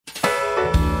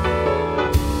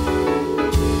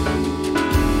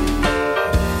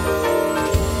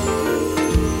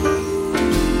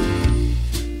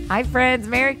Hi, friends.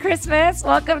 Merry Christmas.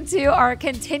 Welcome to our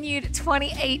continued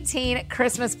 2018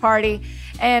 Christmas party.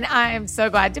 And I am so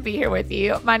glad to be here with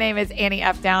you. My name is Annie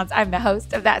F. Downs. I'm the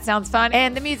host of That Sounds Fun.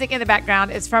 And the music in the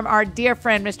background is from our dear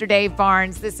friend, Mr. Dave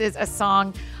Barnes. This is a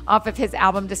song off of his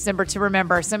album, December to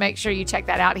Remember. So make sure you check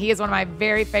that out. He is one of my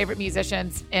very favorite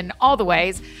musicians in all the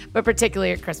ways, but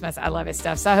particularly at Christmas. I love his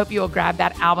stuff. So I hope you will grab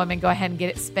that album and go ahead and get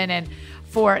it spinning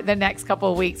for the next couple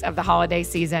of weeks of the holiday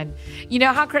season. You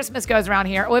know how Christmas goes around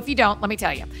here? Well, if you don't, let me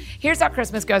tell you. Here's how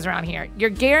Christmas goes around here. You're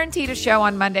guaranteed a show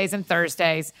on Mondays and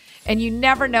Thursdays, and you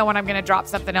never know when I'm going to drop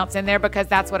something else in there because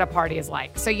that's what a party is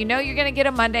like. So you know you're going to get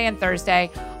a Monday and Thursday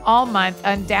all month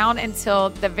and down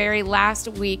until the very last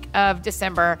week of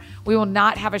December. We will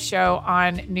not have a show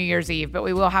on New Year's Eve, but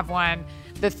we will have one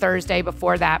the Thursday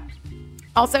before that.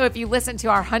 Also, if you listen to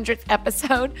our 100th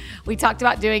episode, we talked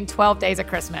about doing 12 days of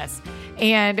Christmas.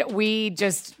 And we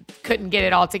just couldn't get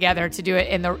it all together to do it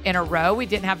in a row. We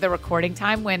didn't have the recording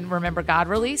time when Remember God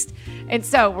released. And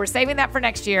so we're saving that for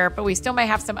next year, but we still may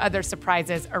have some other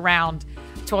surprises around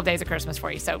 12 Days of Christmas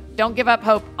for you. So don't give up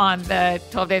hope on the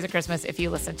 12 Days of Christmas if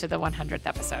you listen to the 100th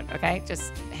episode, okay?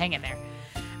 Just hang in there.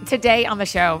 Today on the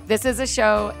show, this is a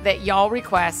show that y'all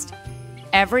request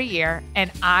every year, and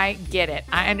I get it.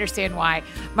 I understand why.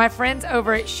 My friends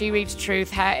over at She Reads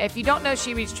Truth, if you don't know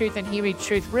She Reads Truth and He Reads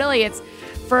Truth, really it's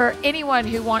for anyone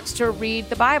who wants to read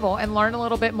the Bible and learn a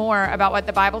little bit more about what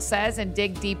the Bible says and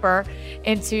dig deeper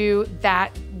into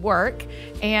that work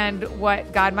and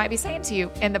what God might be saying to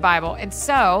you in the Bible. And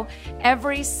so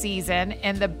every season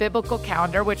in the biblical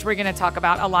calendar, which we're going to talk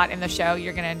about a lot in the show,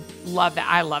 you're going to love that.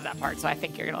 I love that part, so I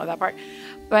think you're going to love that part.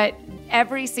 But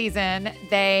every season,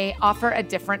 they offer a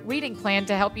different reading plan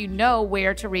to help you know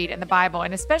where to read in the Bible.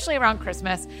 And especially around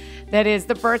Christmas, that is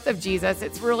the birth of Jesus,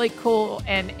 it's really cool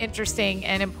and interesting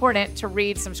and important to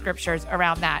read some scriptures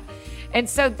around that. And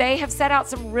so they have set out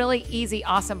some really easy,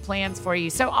 awesome plans for you.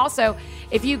 So also,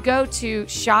 if you go to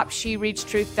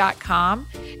shopshereadstruth.com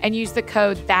and use the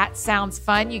code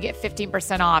ThatSoundsFun, you get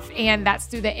 15% off. And that's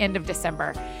through the end of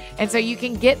December. And so you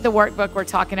can get the workbook we're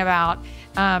talking about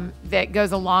that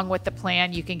goes along with the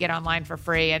plan. You can get online for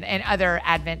free and other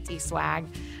Advent-y swag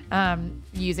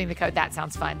using the code That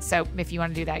Sounds Fun. So if you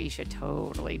want to do that, you should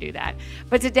totally do that.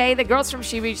 But today, the girls from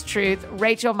She Reads Truth,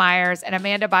 Rachel Myers and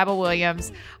Amanda Bible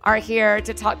Williams, are here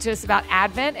to talk to us about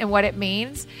Advent and what it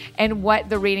means and what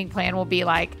the reading plan will be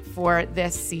like for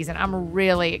this season. I'm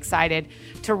really excited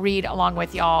to read along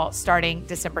with y'all starting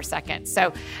December 2nd.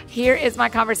 So here is my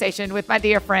conversation with my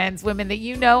dear friends, women that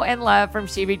you know and love from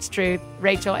She Reads Truth,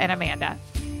 Rachel and Amanda.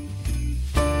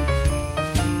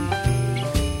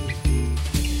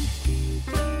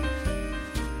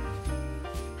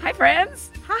 Hi,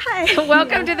 friends. Hi.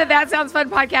 Welcome to the That Sounds Fun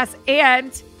podcast.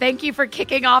 And thank you for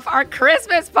kicking off our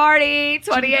Christmas party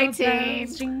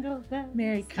 2018. Jingle bells.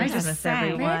 Merry Christmas,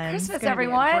 everyone. Merry Christmas, It's gonna be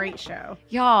everyone. a great show.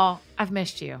 Y'all, I've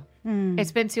missed you.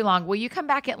 It's been too long. Will you come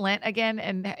back at Lent again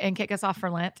and kick us off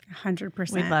for Lent?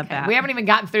 100%. We'd love that. We haven't even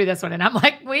gotten through this one. And I'm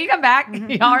like, will you come back?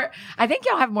 I think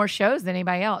y'all have more shows than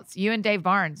anybody else. You and Dave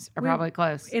Barnes are probably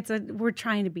close. We're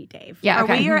trying to beat Dave. Yeah, Are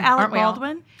okay. we your Alec Aren't we all?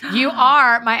 Baldwin? You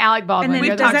are my Alec Baldwin. And then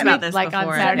You're we've the talked one about this like on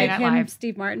before. Saturday Make Night him Live.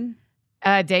 Steve Martin.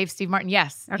 Dave, Steve Martin,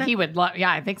 yes. Okay. He would love,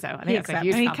 yeah, I think so. I think that's a accepts.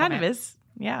 huge He kind compliment. of is.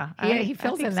 Yeah. Yeah, he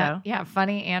fills think in that. so. Yeah,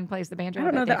 funny and plays the banjo. I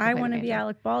don't know Dave that can I play want the to be banjo.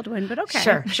 Alec Baldwin, but okay.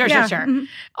 Sure. Yeah. Sure.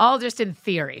 All just in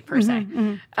theory, per se.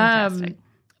 Fantastic.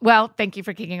 Well, thank you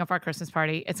for kicking off our Christmas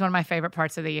party. It's one of my favorite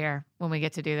parts of the year when we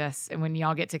get to do this and when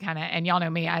y'all get to kind of, and y'all know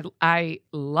me, I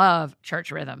love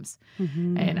church rhythms.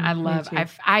 And I love, too.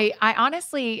 I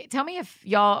honestly, tell me if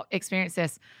y'all experience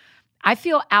this. I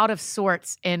feel out of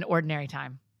sorts in ordinary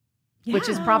time, which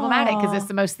is problematic because it's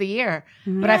the most of the year.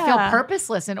 But I feel Yeah.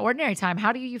 purposeless in ordinary time.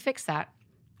 How do you fix that?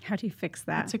 How do you fix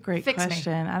that? That's a great Fix me.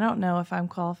 question. I don't know if I'm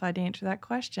qualified to answer that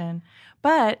question,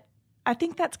 but I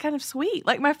think that's kind of sweet.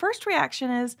 Like my first reaction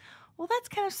is, well, that's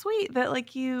kind of sweet that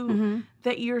like you,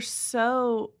 that you're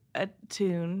so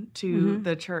attuned to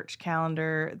the church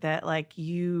calendar that like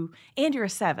you, and you're a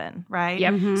 7, right?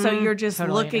 Yep. So you're just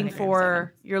Totally an looking Enneagram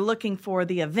for, you're looking for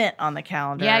the event on the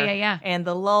calendar. Yeah. And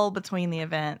the lull between the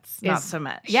events, not Is- so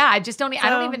much. Yeah, I just don't. I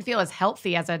don't So- even feel as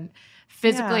healthy as a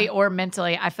physically Yeah. or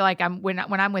mentally. I feel like I'm when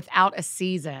I'm without a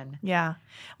season. Yeah.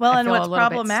 Well, I and feel a what's little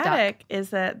bit problematic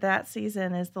is that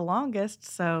season is the longest.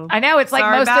 So I know it's like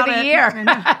Sorry most of about the it. year. I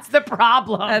know. That's the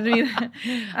problem. I mean,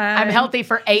 I'm healthy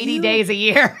for 80 you- days a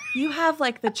year. You have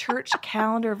like the church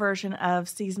calendar version of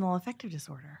seasonal affective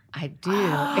disorder. I do,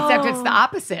 except it's the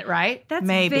opposite, right? That's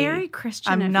Maybe. very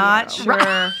Christian. I'm of not you.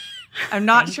 sure. I'm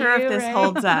not Thank sure you, if this Ray.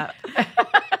 holds up.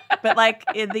 But like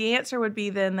the answer would be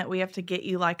then that we have to get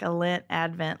you like a Lent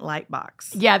Advent light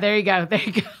box. Yeah, there you go. There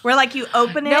you go. Where like you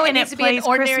open it No, it and needs it to be an plays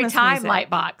ordinary Christmas time music. light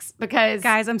box because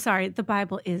Guys, I'm sorry. The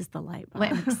Bible is the light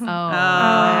box. Oh,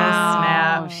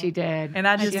 snap. She did. And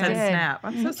I just She said did. snap.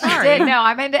 I'm so She sorry. did. No,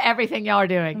 I'm into everything y'all are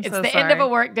doing. I'm It's so the end of sorry.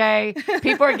 a work day.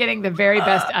 People are getting the very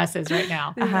best us's right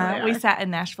now. We sat in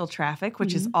Nashville traffic,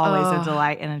 which is always a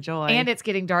delight and a joy. And it's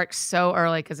getting dark so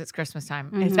early because it's Christmas time.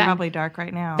 it's That- probably dark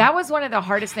right now. That was one of the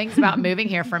hardest things about moving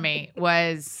here for me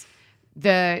was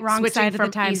the Wrong switching side of the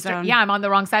from time Eastern. zone. Yeah, I'm on the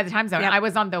wrong side of the time zone. Yep. I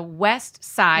was on the west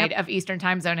side of Eastern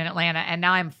time zone in Atlanta, and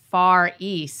now I'm far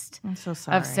east I'm so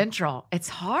sorry. of Central. It's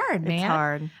hard, man. It's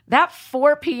hard. That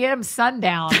 4 p.m.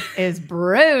 sundown is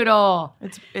brutal.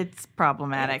 It's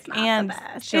problematic. It's not And the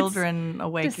best. children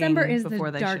awaking December is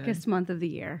before the they darkest month of the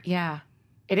year. Yeah,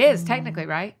 it is technically,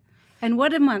 right? And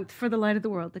what a month for the light of the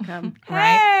world to come.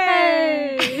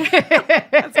 Right.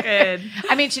 That's good.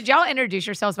 I mean, should y'all introduce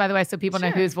yourselves, by the way, so people know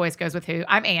whose voice goes with who?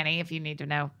 I'm Annie, if you need to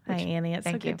know. Hi, Annie. It's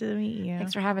Thank so good to meet you.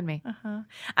 Thanks for having me.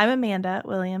 I'm Amanda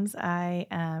Williams. I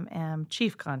am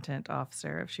Chief Content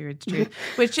Officer of She Reads Truth,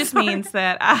 which just means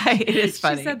that it is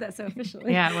funny. She said that so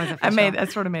officially. Yeah, it was official. I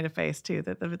sort of made a face too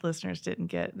that the listeners didn't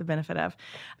get the benefit of.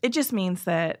 It just means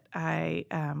that I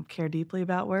care deeply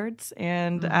about words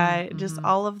and just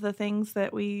all of the things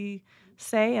that we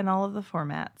say and all of the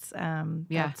formats.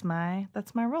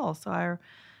 That's my role. So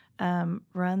I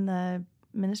run the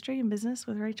ministry and business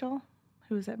with Rachel,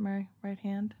 who is at my right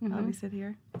hand. We sit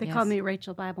here. They call me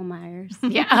Rachel Bible Myers.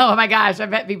 Yeah. Oh my gosh. I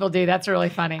bet people do. That's really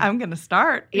funny. I'm going to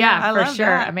start. yeah, I for love sure.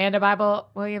 that. Amanda Bible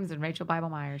Williams and Rachel Bible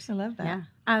Myers. I love that. Yeah.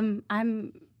 I'm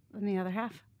on the other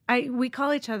half. We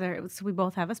call each other, so we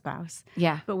both have a spouse,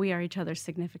 Yeah. but we are each other's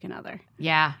significant other.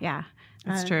 Yeah. Yeah.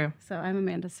 That's true. So I'm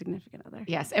Amanda's significant other.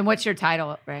 Yes. And what's your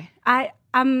title, Ray?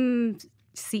 I'm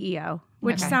CEO,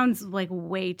 which Okay. sounds like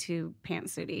way too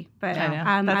pantsuity, but I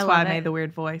know. That's why I love made it. the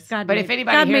weird voice. God But made- if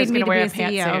anybody God here made is me going to to wear a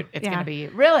be CEO. pantsuit, it's Yeah. going to be you.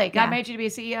 Really? God Yeah. made you to be a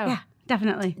CEO? Yeah,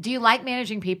 definitely. Do you like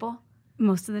managing people?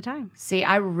 Most of the time. See,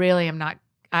 I really am not.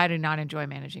 I do not enjoy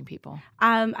managing people.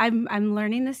 I'm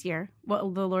learning this year.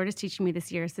 What the Lord is teaching me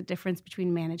this year is the difference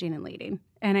between managing and leading.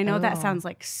 And I know that sounds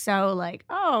like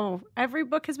every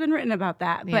book has been written about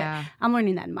that. But Yeah. I'm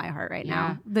learning that in my heart right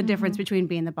now. The difference between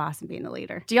being the boss and being the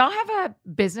leader. Do y'all have a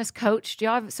business coach? Do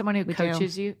y'all have someone who We do.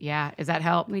 coaches you? Yeah. Does that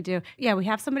help? We do. Yeah, we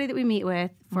have somebody that we meet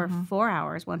with for 4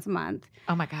 hours once a month.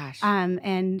 Oh my gosh.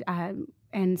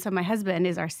 And so my husband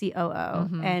is our COO,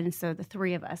 and so the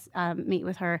three of us meet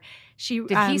with her.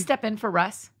 Did he step in for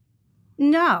Russ?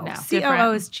 No, No. COO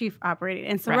Different. is chief operating,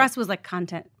 and so Right. Russ was like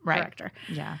content Right. director.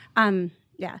 Yeah.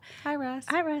 Yeah. Hi, Russ.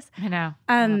 Hi, Russ. I know.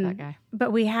 I love that guy.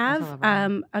 But we I have love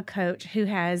him. a coach who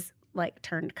has like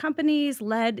turned companies,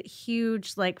 led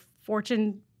huge like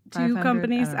Fortune 2 500,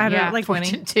 companies. I I don't don't Yeah. know, like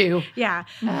Fortune 2. yeah.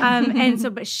 And so,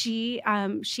 but she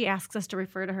asks us to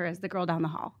refer to her as the girl down the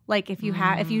hall. Like if you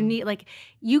need, like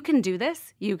you can do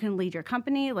this, you can lead your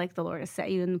company. Like the Lord has set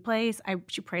you in the place.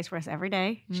 She prays for us every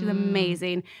day. She's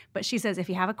amazing. But she says, if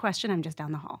you have a question, I'm just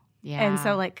down the hall. Yeah. And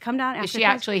so like come down. Is ask she a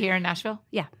question. actually here in Nashville?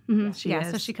 Yeah. Mhm. She yeah.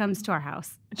 So is. she comes to our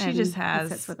house. She and just has-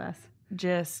 sits with us.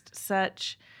 Just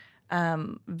such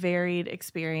varied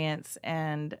experience,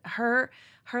 and her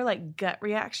like gut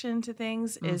reaction to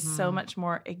things is so much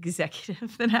more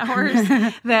executive than ours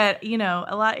that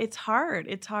it's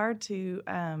hard to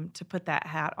put that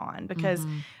hat on because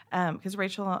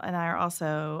Rachel and I are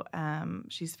also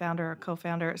she's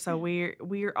co-founder, so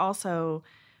we're also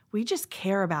we just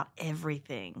care about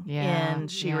everything. Yeah, And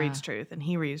she yeah. reads truth, and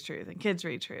he reads truth, and kids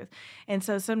read truth. And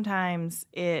so sometimes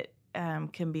it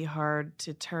can be hard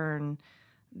to turn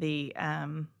the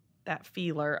that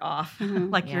feeler off,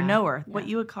 like your Yeah. knower, what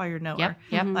you would call your knower. Yep.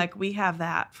 Yep. Like we have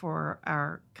that for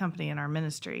our company and our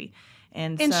ministry.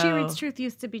 And And so, She Reads Truth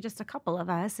used to be just a couple of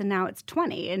us, and now it's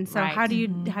 20. And so Right. how do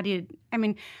you? I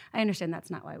mean, I understand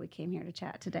that's not why we came here to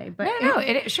chat today, but No,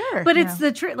 sure. but it's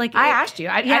the truth. Like I asked you.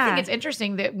 I yeah. think it's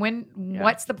interesting that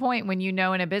what's the point when you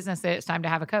know in a business that it's time to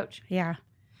have a coach? Yeah,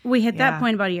 we hit Yeah. that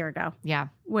point about a year ago Yeah.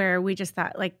 where we just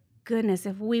thought, like, goodness,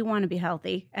 if we want to be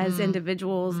healthy as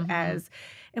individuals, as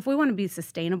if we want to be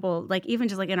sustainable, like even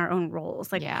just like in our own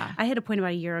roles, like Yeah. I hit a point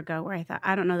about a year ago where I thought,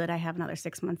 I don't know that I have another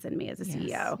 6 months in me as a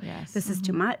CEO. Yes. This is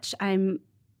too much. I'm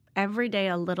every day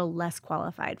a little less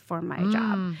qualified for my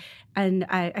job. And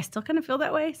I still kind of feel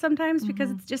that way sometimes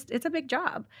because it's a big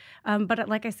job. But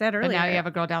like I said earlier, But now you have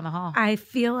a girl down the hall. I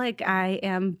feel like I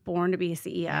am born to be a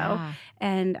CEO, Yeah.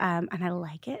 and I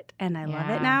like it, and I love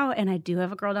Yeah. it now. And I do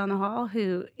have a girl down the hall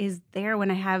who is there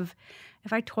when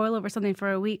if I toil over something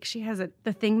for a week, she has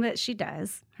the thing that she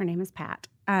does. Her name is Pat.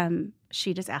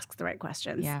 she just asks the right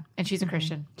questions. Yeah. And she's a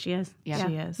Christian. She is. Yeah.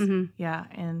 She is. Yeah.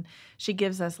 And she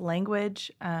gives us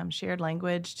language, shared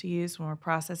language to use when we're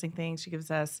processing things. She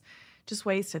gives us just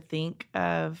ways to think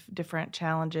of different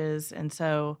challenges. And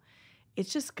so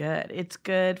it's just good. It's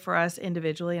good for us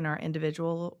individually in our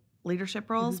individual leadership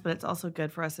roles, but it's also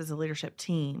good for us as a leadership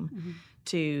team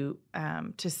to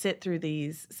sit through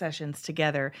these sessions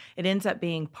together. It ends up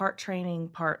being part training,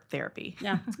 part therapy.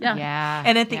 Yeah. Yeah.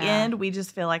 And at the end, we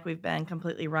just feel like we've been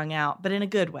completely wrung out, but in a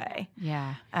good way.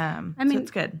 Yeah. I mean, so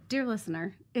it's good. Dear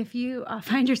listener, if you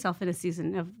find yourself in a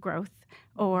season of growth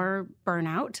or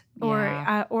burnout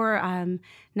or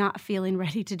not feeling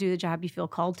ready to do the job you feel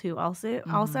called to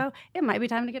also, it might be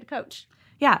time to get a coach.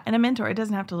 Yeah, and a mentor. It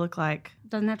doesn't have to look like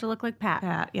Doesn't have to look like Pat.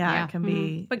 Pat. Yeah, it can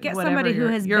be. But get whatever somebody who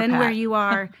has your been Pat. where you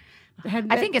are. I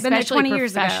think been there especially 20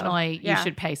 years ago. professionally, you Yeah.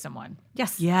 should pay someone.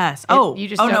 Yes. Yes. You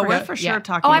just no, don't we're go- for sure yeah.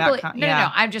 talking I about. believe, no.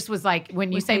 I just was like,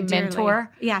 when you We say pay dearly.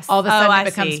 mentor, Yes. all of a sudden I it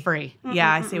becomes see. free.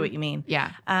 Yeah, I see what you mean.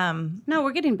 Yeah. No,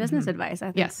 we're getting business advice. I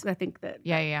think. Yes. I think that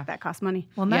Yeah. that costs money.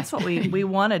 Well, and that's Yes. what we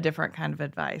want, a different kind of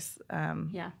advice.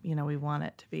 Yeah. We want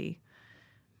it to be,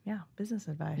 business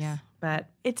advice. Yeah. But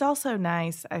it's also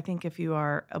nice, I think, if you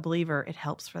are a believer, it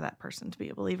helps for that person to be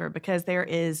a believer because there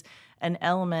is an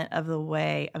element of the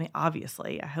way,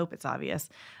 obviously, I hope it's obvious,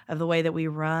 of the way that we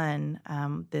run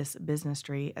this business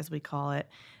tree, as we call it.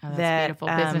 Oh, that's beautiful.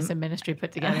 Business and ministry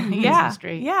put together. Yeah. Business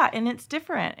tree. Yeah. And it's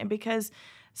different. And because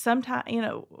sometimes,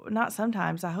 not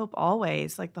sometimes, I hope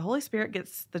always, like the Holy Spirit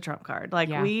gets the trump card. Like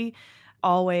we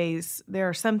always, there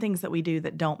are some things that we do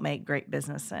that don't make great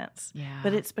business sense. Yeah.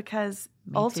 But it's because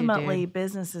too, ultimately dude.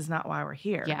 business is not why we're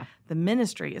here. Yeah. The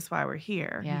ministry is why we're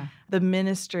here. Yeah. The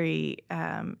ministry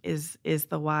is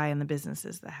the why and the business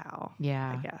is the how.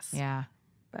 Yeah. I guess. Yeah.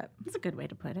 But That's a good way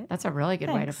to put it. That's a really good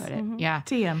way to Thanks. put it. Yeah.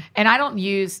 TM. And I don't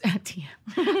use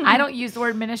I don't use the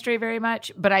word ministry very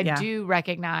much, but I Yeah. do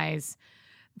recognize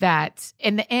that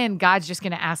in the end, God's just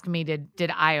going to ask me,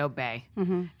 did I obey?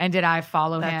 And did I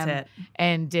follow That's him? it.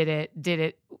 And did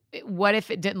it, what if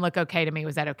it didn't look okay to me?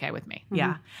 Was that okay with me?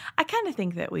 Yeah. I kind of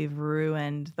think that we've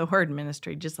ruined the word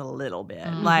ministry just a little bit.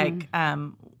 Mm-hmm.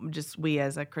 Like just we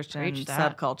as a Christian Preach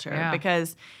that. subculture Yeah.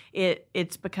 because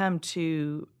it's become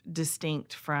too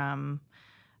distinct from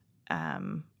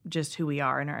just who we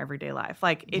are in our everyday life.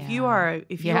 Like if you are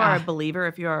a believer,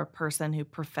 if you are a person who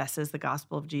professes the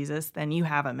gospel of Jesus, then you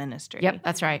have a ministry. Yep,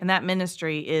 that's right. And that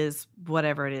ministry is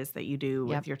whatever it is that you do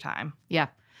Yep. with your time. Yeah,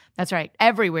 that's right.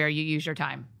 Everywhere you use your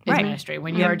time is Right. ministry.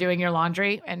 When you are doing your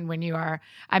laundry and when you are,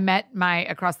 I met my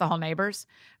across the hall neighbors.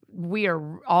 We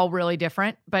are all really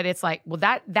different, but it's like, well,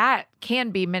 that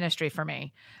can be ministry for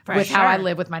me For with how I sure.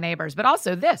 live with my neighbors, but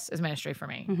also this is ministry for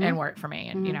me and work for me.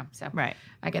 And, so Right.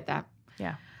 I get that.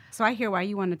 Yeah. So I hear why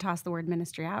you want to toss the word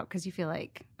ministry out because you feel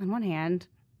like, on one hand,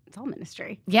 it's all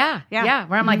ministry. Yeah. Yeah.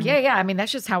 Where I'm like, yeah. I mean,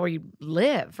 that's just how we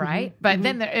live, right? But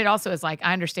then it also is like,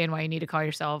 I understand why you need to call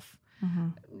yourself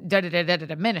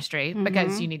ministry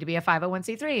because you need to be a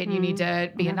 501c3 and you need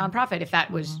to be a nonprofit. If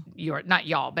that was your, not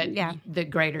y'all, but the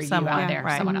greater Someone, you out there,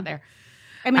 right. someone out there.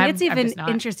 I mean, I'm it's even just not.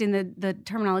 interesting the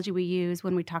terminology we use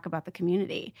when we talk about the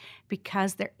community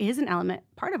because there is an element,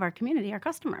 part of our community, our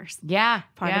customers. Yeah.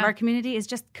 Part of our community is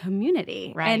just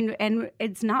community. Right. And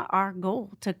it's not our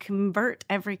goal to convert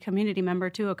every community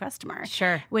member to a customer.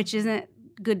 Sure. Which isn't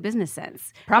good business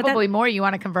sense. But Probably more you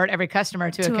want to convert every customer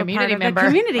to a community part of member. The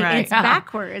community. Right. It's Yeah.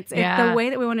 backwards. Yeah. It's the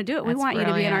way that we want to do it. We That's want you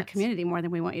to be in our brilliant. community more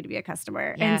than we want you to be a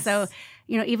customer. And Yes. so,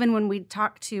 even when we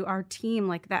talk to our team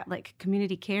like that, like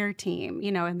community care team,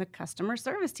 and the customer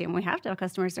service team, we have to have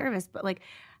customer service, but what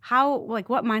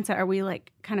mindset are we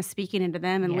kind of speaking into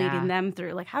them and leading them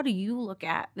through? Like, how do you look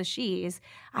at the she's?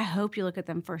 I hope you look at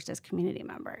them first as community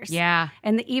members. Yeah.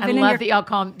 And I love that y'all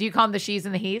call them, do you call them the she's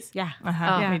and the he's? Yeah.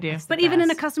 Uh-huh. Oh, We do. that's the But even in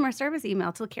a best. customer service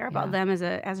email, to care about them as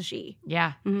a she.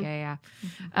 Yeah. Yeah.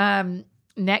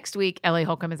 Next week, Ellie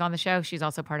Holcomb is on the show. She's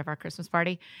also part of our Christmas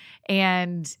party.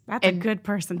 And That's a good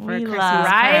person for a we Christmas love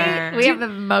party. right? her. We have the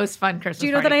most fun Christmas Do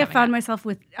you know party that I have coming found up. myself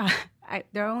with,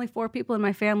 there are only 4 people in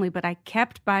my family, but I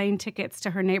kept buying tickets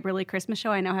to her neighborly Christmas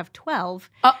show. I now have 12.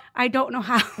 Oh. I don't know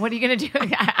how. What are you going to do?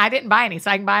 I didn't buy any,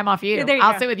 so I can buy them off you. There you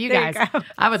I'll go. sit with you There you guys. go.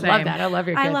 I would love Same. that. I love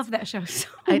your kids. I love that show so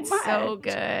It's much. so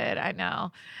good. I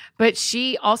know. But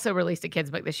she also released a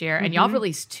kid's book this year, and y'all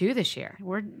released 2 this year.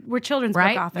 We're children's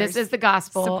Right? book authors. This is the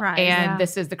gospel, Surprise. and Yeah.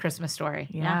 this is the Christmas story.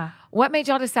 Yeah. What made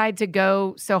y'all decide to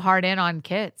go so hard in on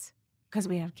kids? because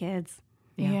we have kids.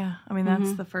 Yeah. I mean,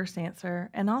 that's the first answer.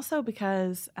 And also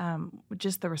because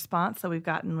just the response that we've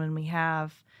gotten when we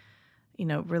have,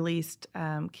 released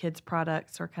kids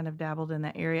products or kind of dabbled in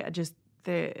that area, just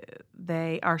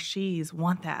our she's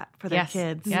want that for their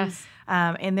kids. Yes.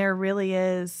 And there really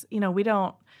is, we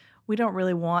don't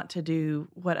really want to do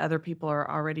what other people are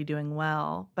already doing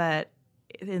well, but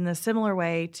in a similar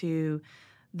way to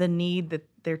the need that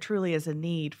there truly is a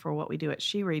need for what we do at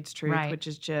She Reads Truth, Right. which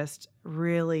is just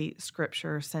really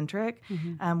scripture centric.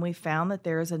 We found that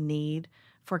there is a need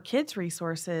for kids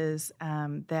resources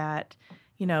that,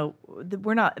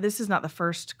 this is not the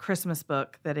first Christmas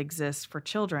book that exists for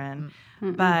children,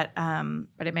 but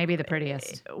it may be the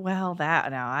prettiest.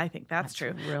 I think that's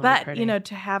true. Really but pretty.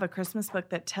 to have a Christmas book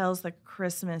that tells the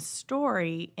Christmas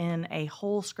story in a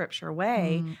whole scripture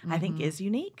way, I think is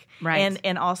unique, Right.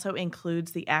 and also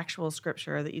includes the actual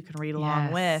scripture that you can read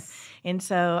along with. And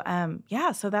so,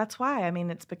 so that's why. I mean,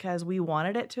 it's because we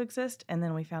wanted it to exist, and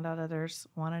then we found out others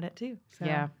wanted it too. So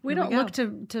Yeah. We here don't go.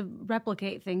 look to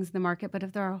replicate things in the market, but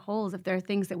if there are holes, if there are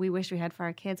things that we wish we had for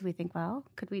our kids, we think, well,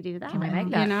 could we do that? Can we make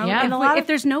that? You know, Yeah. if, And if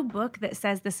there's no book that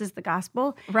says this is the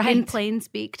gospel in Right. plain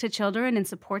speak to children and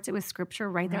supports it with scripture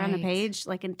right there on the Right. page,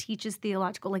 and teaches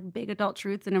theological, big adult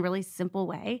truths in a really simple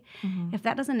way, if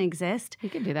that doesn't exist, We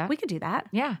can do that. we could do that.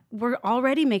 Yeah. We're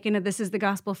already making it. This is the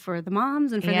gospel for the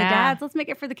moms and for the dads. Let's make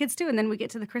it for the kids too. And then we get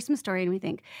to the Christmas story and we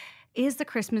think, is the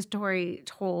Christmas story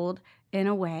told in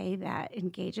a way that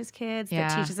engages kids,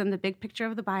 that teaches them the big picture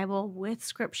of the Bible with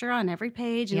scripture on every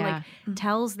page and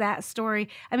tells that story?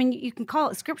 I mean, you can call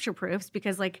it scripture proofs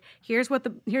because here's what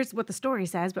the story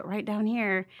says, but right down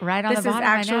here, Right on this the bottom,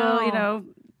 is actual, I know.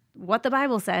 what the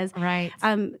Bible says. Right.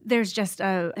 There's just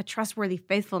a trustworthy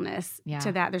faithfulness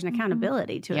to that. There's an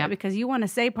accountability to it because you want to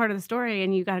say part of the story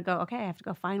and you got to go, okay, I have to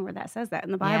go find where that says that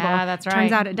in the Bible. Yeah, that's right.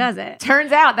 Turns out it doesn't.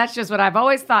 Turns out that's just what I've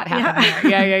always thought happened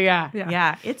there. Yeah.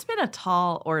 Yeah, it's been a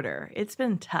tall order. It's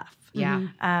been tough. Yeah.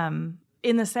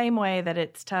 In the same way that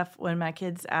it's tough when my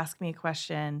kids ask me a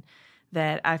question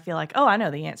that I feel like, oh, I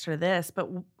know the answer to this. But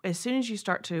as soon as you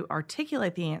start to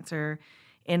articulate the answer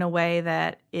in a way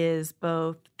that is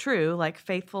both true,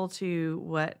 faithful to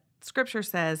what Scripture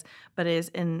says, but is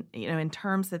in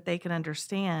terms that they can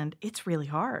understand, it's really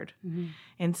hard.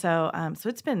 And so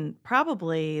it's been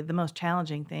probably the most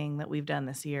challenging thing that we've done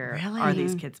this year. Really? Are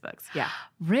these kids' books? Yeah,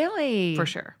 Really? for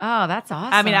sure. Oh, that's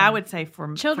awesome. I mean, I would say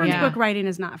for Children's Yeah. book writing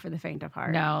is not for the faint of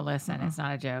heart. No, listen, it's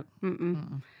not a joke.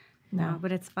 No,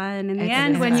 but it's fun in the It's-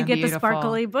 end when it's you get beautiful. the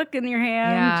sparkly book in your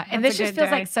hand. Yeah. And That's this a just good feels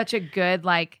day. like such a good,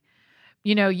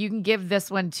 you can give this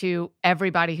one to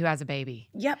everybody who has a baby.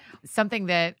 Yep. Something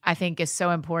that I think is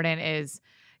so important is,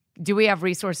 do we have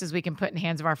resources we can put in the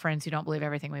hands of our friends who don't believe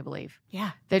everything we believe?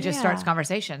 Yeah. That just starts Yeah.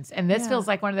 conversations. And this feels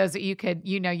like one of those that you could,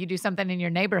 you do something in your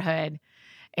neighborhood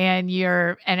and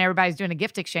everybody's doing a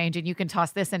gift exchange and you can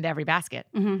toss this into every basket.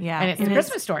 Yeah, And it's a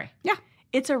Christmas story. Yeah.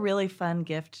 It's a really fun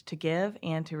gift to give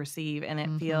and to receive, and it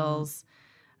feels.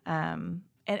 And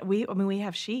we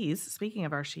have she's. Speaking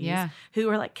of our she's, Yeah. who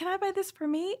are like, "Can I buy this for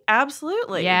me?"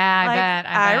 Absolutely. Yeah, I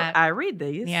bet. I read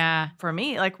these. Yeah. For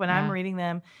me, when I'm reading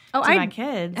them to I my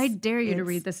kids, I dare you to it's-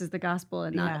 read This is the Gospel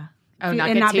and not. Yeah. Oh, not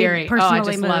and get not be teary. Oh, I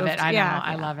personally just love moved. it. I know. Yeah.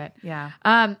 I love it.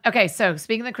 Yeah, Okay, so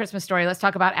speaking of the Christmas story, let's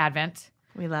talk about Advent.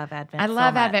 we love Advent. I so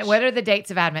love Advent. much. What are the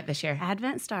dates of Advent this year?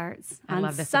 Advent starts I on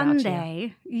love this about you.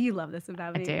 Sunday. You love this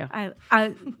about me. do.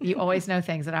 I You always know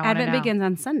things that I want to Advent know. begins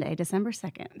on Sunday, December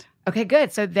 2nd. Okay,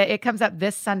 good. So it comes up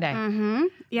this Sunday,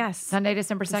 Yes. Sunday,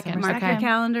 December 2nd. Mark your Okay.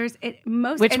 calendars.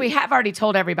 Which we have already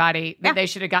told everybody that Yeah. they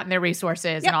should have gotten their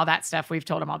resources and all that stuff. We've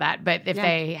told them all that. But if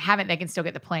they haven't, they can still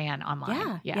get the plan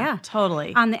online. Yeah.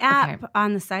 Totally. On the app, Okay.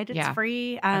 on the site, it's Yeah.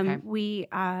 free. Okay. We,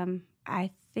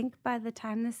 I think by the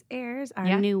time this airs, our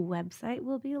Yeah. new website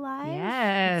will be live.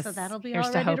 Yes. So that'll be Here's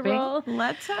all to ready to hoping. roll.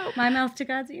 Let's hope. My mouth to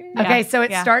God's ears. Okay, so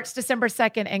it Yeah. starts December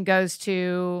 2nd and goes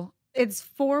to It's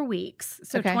 4 weeks,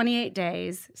 so Okay. 28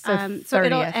 days. So so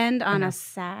it'll 30th. end on Okay. a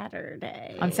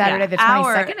Saturday. on Saturday the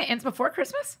Our- 22nd. It ends before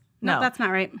Christmas? No, No, that's not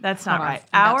right. That's not Hold on. right.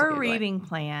 I'm about to Our Google it. reading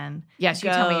plan. Yes, you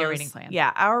tell me your goes- reading plan.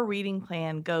 Yeah, our reading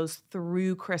plan goes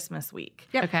through Christmas week.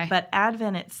 Yep. Okay. But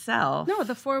Advent itself. No,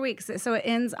 the 4 weeks. So it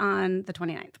ends on the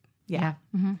 29th. Yeah.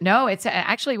 No, it's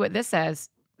actually what this says.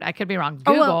 I could be wrong.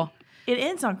 Oh, Google. well, It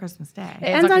ends on Christmas Day. It It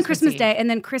ends on Christmas Christmas Eve. Day, and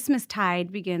then Christmas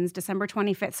Tide begins December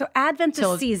 25th. So Advent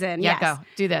Till- this season. Yeah, yes. go.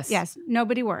 Do this. Yes,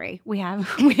 nobody worry. We have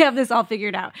we have this all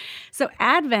figured out. So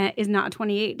Advent is not a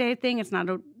 28-day thing. It's not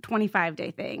a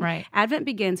 25-day thing. Right. Advent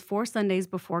begins 4 Sundays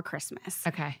before Christmas.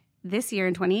 Okay. This year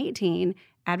in 2018,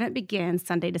 Advent begins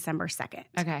Sunday, December 2nd.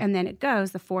 Okay. And then it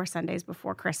goes the 4 Sundays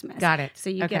before Christmas. Got it. So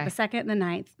you get the 2nd, the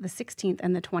 9th, the 16th,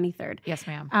 and the 23rd. Yes,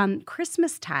 ma'am.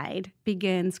 Christmastide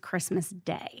begins Christmas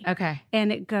Day. Okay.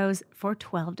 And it goes for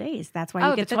 12 days. That's why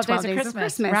you get the 12 days of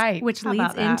Christmas. Right. Which How leads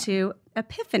about that? into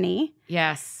Epiphany.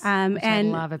 Yes. Which And I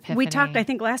love Epiphany. we talked, I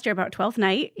think, last year about 12th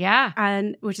night. Yeah.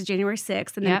 Which is January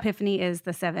 6th, and then Yep. Epiphany is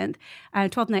the 7th.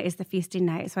 12th night is the feasting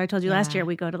night. So I told you last year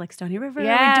we go to like Stony River.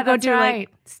 Yeah, we go that's do right. like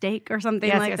steak or something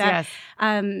Yes, like yes,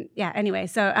 that. yes. Anyway,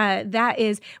 so that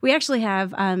is, we actually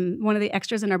have one of the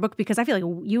extras in our book because I feel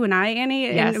like you and I, Annie,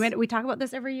 Yes. and we talk about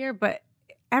this every year, but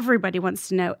everybody wants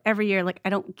to know every year, like, I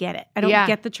don't get it. I don't Yeah.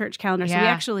 get the church calendar. So we Yeah.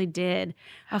 actually did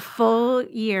a full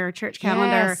year church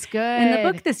calendar Yes, good. in the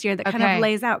book this year that kind Okay. of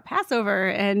lays out Passover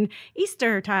and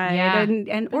Easter tide Yeah.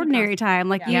 and ordinary time,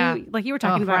 like Yeah. you were Oh,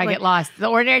 talking before about, I like, get lost. The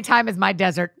ordinary time is my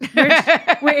desert.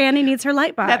 where Annie needs her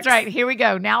light box. That's right. Here we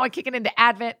go. Now we're kicking into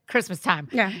Advent, Christmas time.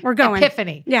 Yeah, we're going.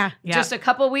 Epiphany. Yeah. Yeah. Just a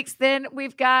couple weeks, then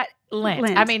we've got Lent.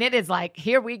 Lent. I mean, it is like,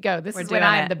 here we go. This We're is when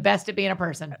doing I am it. the best at being a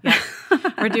person.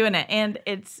 We're doing it. And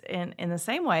it's in the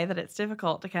same way that it's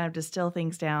difficult to kind of distill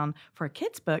things down for a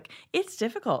kid's book, it's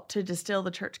difficult to distill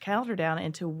the church calendar down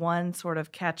into one sort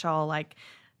of catch-all, like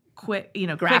quick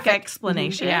Graphic.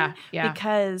 explanation. Yeah, yeah.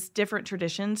 Because different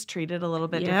traditions treat it a little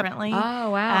bit Yep. differently. Oh,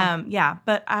 wow. Yeah.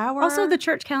 But Also, the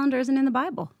church calendar isn't in the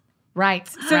Bible. Right.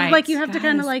 So, right. like, you have to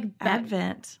kind of Guys, like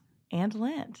Advent and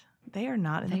Lent. They are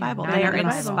not in the They are Bible. not They in are the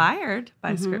Bible. inspired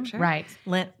by Scripture. Right.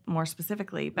 Lent more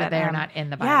specifically. But they are not in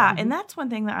the Bible. Yeah, and that's one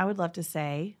thing that I would love to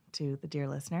say to the dear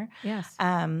listener, Yes.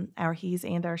 our he's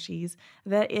and our she's,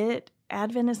 that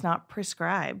Advent is not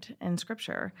prescribed in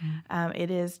Scripture. It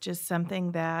is just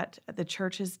something that the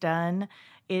church has done.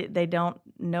 They don't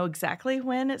know exactly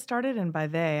when it started, and by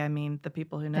they, I mean the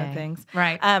people who know They. things.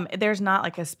 Right. There's not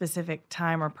like a specific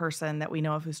time or person that we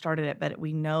know of who started it, but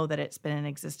we know that it's been in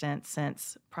existence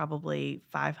since probably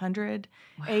 500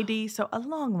 AD, so a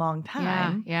long, long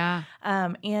time. Yeah.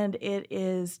 And it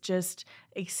is just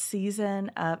a season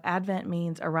of Advent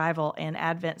means arrival, and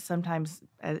Advent sometimes,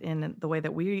 in the way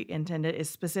that we intend it, is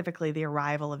specifically the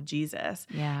arrival of Jesus.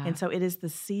 Yeah. And so it is the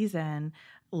season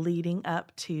leading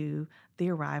up to the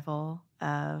arrival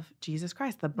of Jesus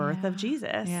Christ, the birth of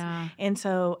Jesus. Yeah. And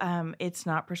so it's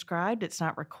not prescribed, it's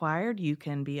not required. You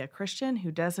can be a Christian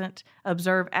who doesn't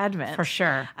observe Advent. For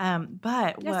sure.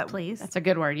 But yes, what please. That's a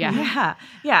good word. Yeah.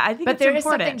 Yeah, I think But it's there is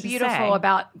important something to beautiful say.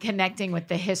 about connecting with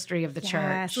the history of the Yes,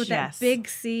 church. with Yes. that big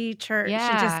C church, and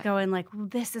Yeah. just going like, well,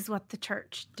 this is what the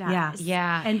church does. Yes.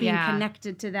 Yeah. And being yeah.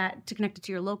 connected to that, to connect it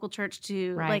to your local church,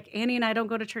 to Right. like Annie and I don't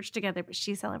go to church together, but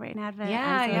she's celebrating Advent. Yeah, I'm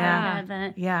celebrating yeah.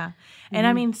 Advent. Yeah. And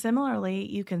I mean, similarly,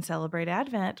 you can celebrate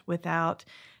Advent without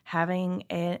having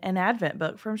an Advent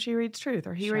book from She Reads Truth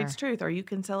or He Sure. Reads Truth, or you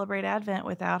can celebrate Advent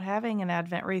without having an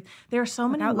Advent wreath. There are so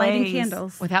many Without ways. lighting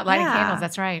candles. Without lighting Yeah. candles.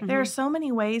 That's right. There are so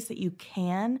many ways that you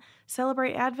can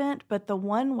celebrate Advent, but the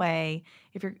one way,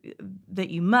 that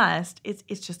you must, it's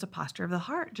just a posture of the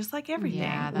heart, just like everything.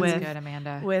 Yeah, that's good,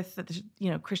 Amanda. With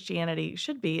Christianity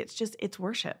should be. It's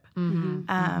worship.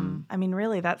 Mhm. I mean,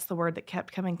 really, that's the word that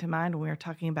kept coming to mind when we were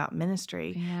talking about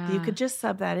ministry. Yeah. You could just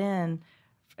sub that in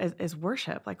as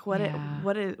worship. Like, what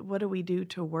do we do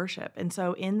to worship? And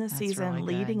so, in the season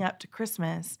really leading good. up to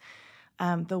Christmas,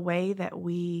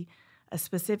 a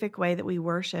specific way that we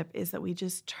worship is that we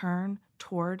just turn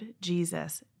toward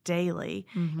Jesus daily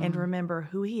Mm-hmm. and remember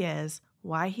who He is,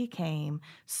 why He came,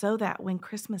 so that when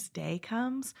Christmas Day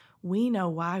comes, we know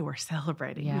why we're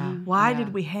celebrating. Yeah. Why Yeah.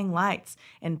 did we hang lights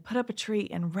and put up a tree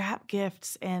and wrap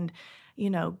gifts and,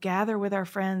 gather with our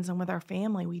friends and with our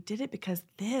family? We did it because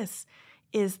this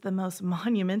is the most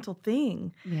monumental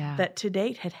thing Yeah. that to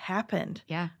date had happened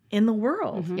Yeah. in the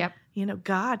world. Yep.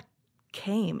 God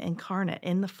came incarnate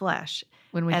in the flesh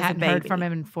When we as a hadn't heard baby. from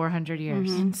him in 400 years.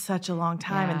 in such a long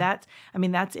time. Yeah.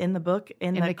 And that's in the book,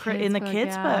 in the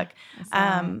kids yeah. book. That's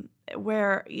right.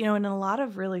 Where, in a lot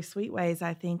of really sweet ways,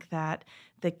 I think that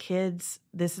the kids,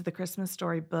 this is the Christmas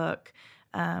Story book.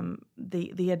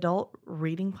 The adult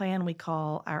reading plan, we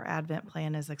call our Advent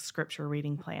plan, as a scripture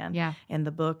reading plan. Yeah. And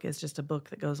the book is just a book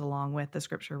that goes along with the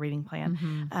scripture reading plan.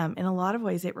 Mhm. In a lot of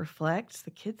ways, it reflects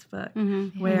the kids' book,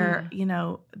 Mhm. where,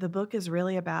 the book is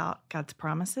really about God's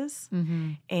promises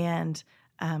Mhm. and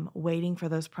waiting for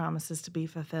those promises to be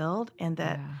fulfilled, and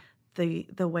that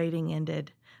the waiting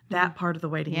ended. That part of the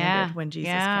waiting Yeah. ended when Jesus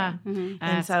Yeah. came. Mhm.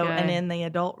 And That's so, good. and in the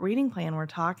adult reading plan, we're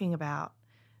talking about,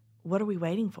 what are we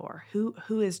waiting for? Who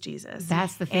is Jesus?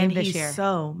 That's the theme and this he's year.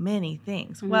 so many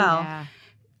things. Mhm. Well, Yeah.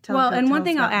 And one tell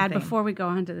thing us I'll about the add theme. before we go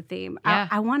on to the theme, Yeah.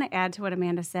 I want to add to what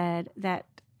Amanda said, that,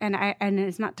 and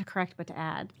it's not to correct, but to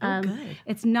add. Oh, good.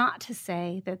 It's not to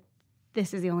say that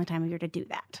this is the only time of year to do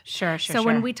that. Sure. So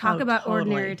when we talk about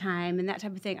totally. ordinary time and that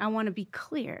type of thing, I want to be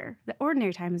clear that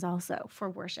ordinary time is also for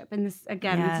worship. And this,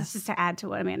 again, this is just to add to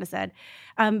what Amanda said.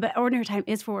 But ordinary time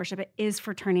is for worship. It is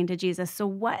for turning to Jesus. So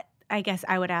what I guess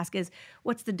I would ask is,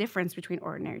 what's the difference between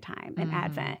ordinary time and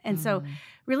Advent? And so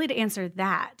really to answer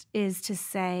that is to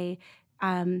say,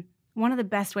 one of the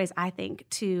best ways, I think,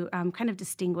 to kind of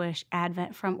distinguish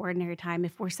Advent from ordinary time,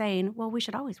 if we're saying, well, we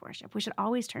should always worship, we should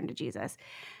always turn to Jesus,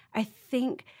 I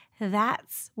think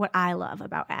that's what I love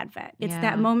about Advent. It's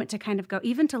that moment to kind of go,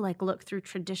 even to like look through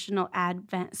traditional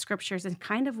Advent scriptures and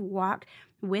kind of walk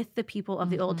with the people of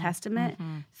the Old Testament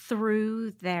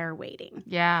through their waiting.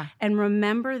 Yeah. And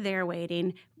remember their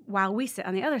waiting while we sit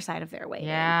on the other side of their waiting.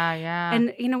 Yeah.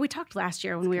 And, we talked last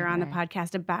year when we were on the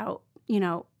podcast about,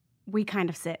 we kind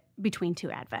of sit between two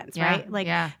Advents, right? Like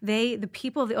the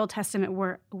people of the Old Testament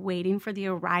were waiting for the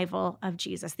arrival of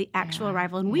Jesus, the actual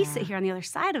arrival. And we sit here on the other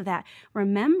side of that,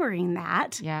 remembering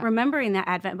that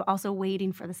Advent, but also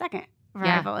waiting for the second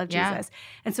arrival of Jesus.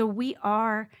 And so we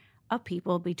are a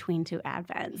people between two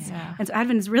Advents. Yeah. And so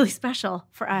Advent is really special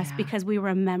for us because we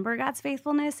remember God's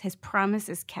faithfulness, his promise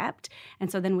is kept. And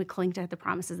so then we cling to the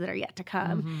promises that are yet to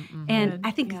come. And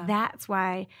I think that's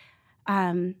why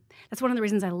that's one of the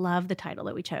reasons I love the title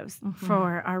that we chose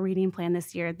for our reading plan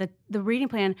this year. The reading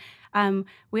plan,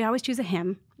 we always choose a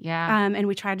hymn. Yeah. And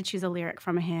we try to choose a lyric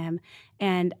from a hymn.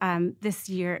 And this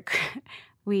year,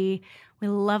 we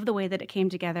love the way that it came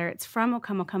together. It's from O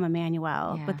Come,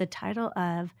 Emmanuel, but the title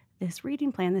of this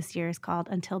reading plan this year is called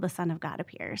Until the Son of God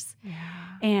Appears. Yeah.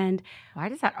 And why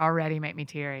does that already make me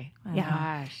teary?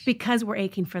 Gosh. Because we're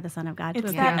aching for the Son of God to It's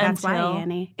appear. that That's until. why,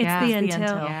 Annie. It's Yeah. the It's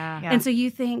until. Yeah. And so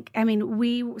you think,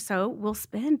 we'll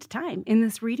spend time in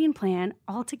this reading plan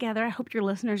all together. I hope your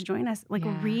listeners join us,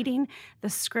 reading the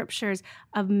scriptures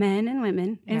of men and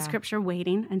women in scripture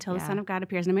waiting until the Son of God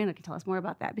appears. And Amanda can tell us more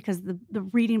about that because the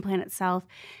reading plan itself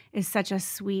is such a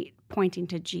sweet pointing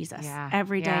to Jesus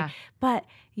every day. But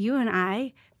you and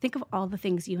I, think of all the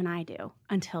things you and I do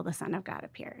until the Son of God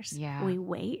appears. Yeah. We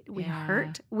wait, we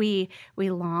hurt, we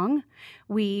long,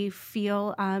 we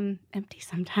feel empty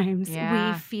sometimes.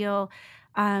 Yeah. We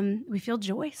feel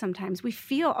joy sometimes. We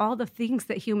feel all the things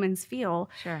that humans feel.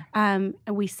 Sure. And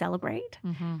we celebrate.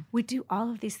 We do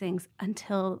all of these things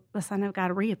until the Son of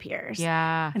God reappears.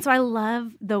 Yeah. And so I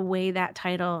love the way that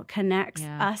title connects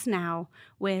us now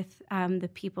with the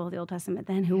people of the Old Testament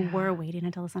then who were waiting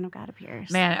until the Son of God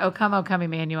appears. Man, O Come,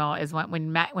 Emmanuel is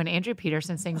when Andrew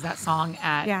Peterson sings that song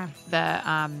at the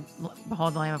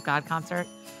Behold the Lamb of God concert.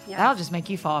 That'll just make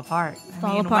you fall apart.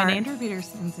 When Andrew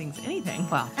Peterson sings anything.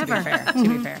 Well, to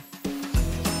be fair.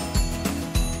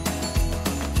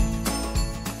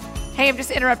 Hey, I'm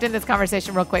just interrupting this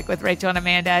conversation real quick with Rachel and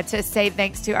Amanda to say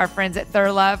thanks to our friends at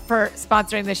Third Love for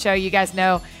sponsoring the show. You guys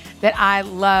know that I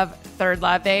love Third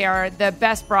Love. They are the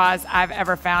best bras I've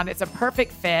ever found. It's a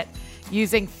perfect fit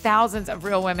using thousands of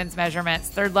real women's measurements.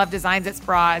 Third Love designs its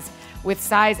bras with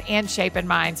size and shape in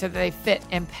mind so that they fit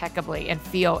impeccably and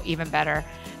feel even better.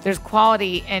 There's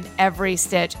quality in every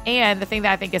stitch. And the thing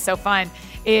that I think is so fun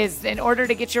is in order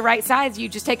to get your right size, you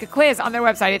just take a quiz on their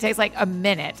website. It takes like a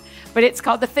minute, but it's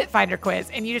called the Fit Finder Quiz.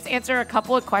 And you just answer a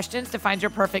couple of questions to find your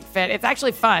perfect fit. It's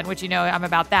actually fun, which I'm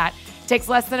about that. It takes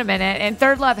less than a minute. And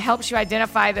Third Love helps you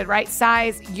identify the right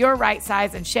size, your right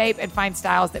size and shape, and find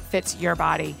styles that fits your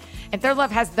body. And Third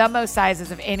Love has the most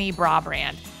sizes of any bra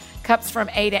brand. Cups from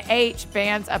A to H,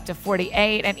 bands up to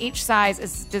 48, and each size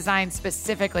is designed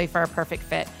specifically for a perfect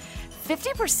fit.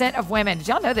 50% of women, did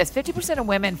y'all know this? 50% of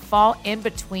women fall in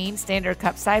between standard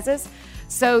cup sizes.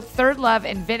 So Third Love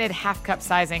invented half cup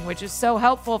sizing, which is so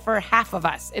helpful for half of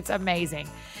us. It's amazing.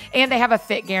 And they have a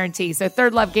fit guarantee. So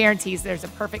Third Love guarantees there's a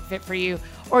perfect fit for you,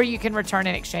 or you can return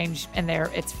and exchange, and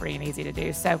it's free and easy to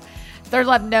do. So Third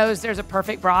Love knows there's a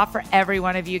perfect bra for every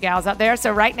one of you gals out there.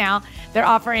 So right now, they're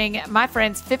offering my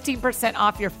friends 15%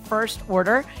 off your first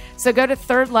order. So go to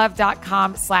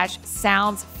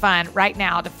thirdlove.com/soundsfun right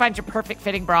now to find your perfect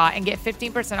fitting bra and get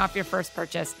 15% off your first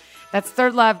purchase. That's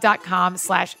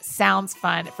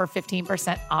thirdlove.com/soundsfun for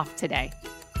 15% off today.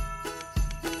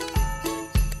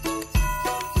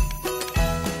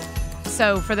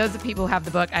 So for those of people who have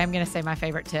the book, I'm going to say my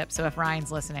favorite tip. So if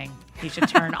Ryan's listening, he should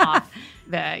turn off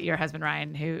your husband,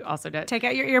 Ryan, who also does. Take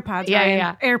out your earpods,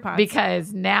 Ryan. AirPods.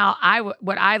 Because now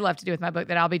what I love to do with my book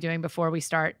that I'll be doing before we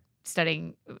start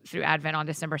studying through Advent on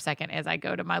December 2nd is I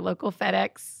go to my local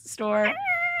FedEx store.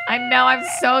 I know, I'm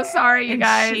so sorry, you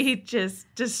guys. She just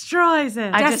destroys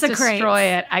it. I just destroy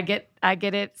it. I get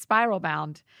it spiral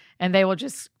bound, and they will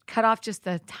just cut off just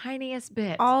the tiniest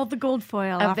bit. All the gold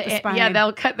foil off the spine. Yeah,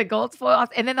 they'll cut the gold foil off,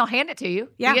 and then they'll hand it to you.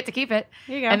 Yeah. You get to keep it.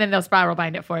 There you go. And then they'll spiral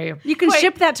bind it for you. You can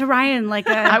ship that to Ryan like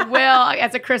a... I will,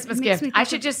 as a Christmas gift. I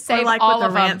should just save like all with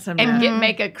of the them ransom and note.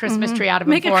 make a Christmas tree out of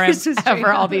them Make a for him Christmas tree.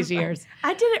 over all these years.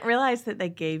 I didn't realize that they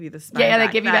gave you the spine. Yeah, they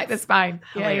back. give you back the That's spine.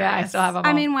 Yeah, I hilarious. still have them I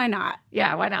all. mean, why not?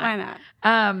 Yeah, why not? Why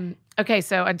not? Okay,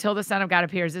 so Until the Son of God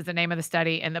Appears is the name of the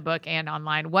study in the book and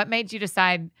online. What made you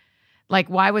decide, like,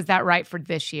 why was that right for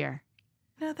this year?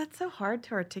 No, that's so hard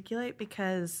to articulate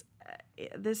because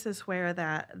this is where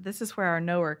our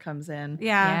knower comes in.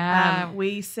 Yeah.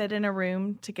 We sit in a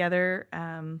room together,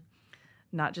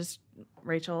 not just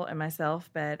Rachel and myself,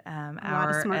 but lot of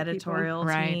our smart editorial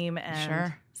people. Right. team and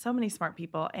Sure. so many smart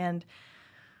people. And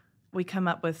we come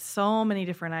up with so many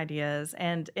different ideas.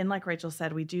 And like Rachel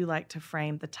said, we do like to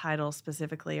frame the title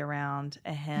specifically around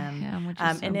a hymn. Hymn, which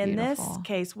is so and in beautiful. this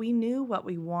case, we knew what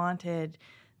we wanted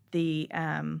the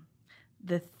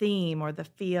theme or the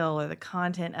feel or the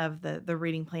content of the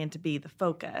reading plan to be, the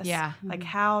focus. Yeah. Like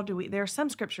how do we, there are some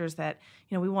scriptures that,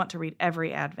 we want to read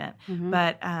every Advent,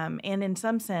 but, and in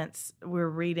some sense we're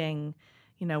reading,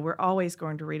 we're always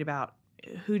going to read about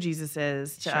who Jesus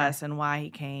is to Sure. us and why he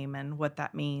came and what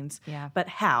that means. Yeah. But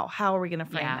how are we going to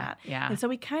frame Yeah, that? yeah. And so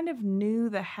we kind of knew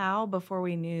the how before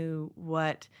we knew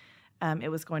what it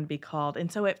was going to be called.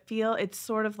 And so it's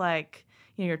sort of like,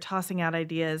 you're tossing out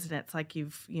ideas and it's like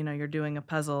you're doing a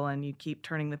puzzle and you keep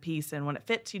turning the piece, and when it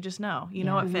fits, you just know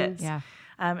it fits. Yeah.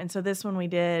 And so this one we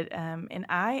did, and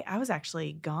I was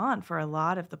actually gone for a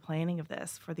lot of the planning of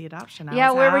this for the adoption.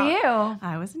 Yeah, where were out. you?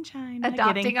 I was in China.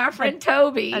 Adopting our friend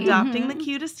Toby. Adopting the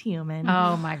cutest human.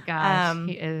 Oh my gosh,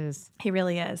 he is. He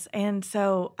really is. And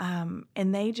so,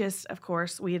 and they just, of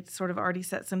course, we had sort of already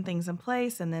set some things in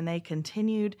place, and then they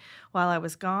continued while I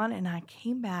was gone, and I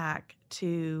came back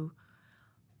to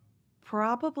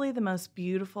probably the most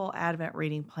beautiful Advent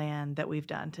reading plan that we've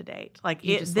done to date. Like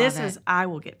I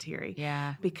will get teary.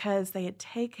 Yeah. Because they had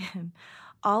taken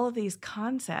all of these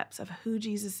concepts of who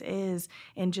Jesus is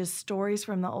and just stories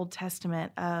from the Old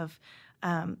Testament of,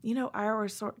 our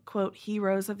quote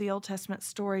heroes of the Old Testament,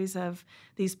 stories of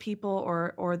these people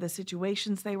or the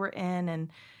situations they were in, and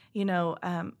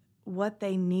what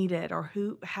they needed or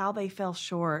how they fell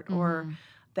short or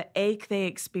the ache they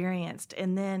experienced,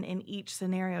 and then in each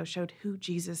scenario showed who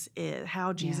Jesus is,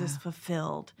 how Jesus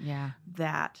fulfilled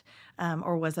that,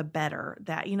 or was a better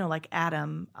that, like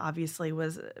Adam obviously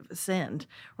was sinned,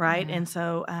 right? Yeah. And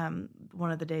so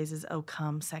one of the days is, oh,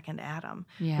 come second Adam,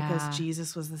 because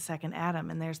Jesus was the second Adam,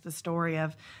 and there's the story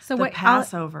of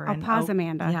Passover. I'll pause,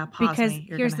 Amanda. Yeah, pause because me.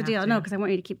 You're here's gonna the deal. have No, to. because I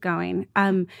want you to keep going.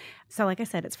 So like I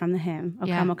said, it's from the hymn,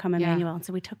 O come, Emmanuel. And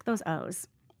so we took those O's.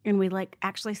 And we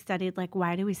actually studied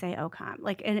why do we say "O come?"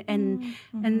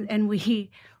 And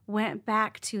we went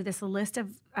back to this list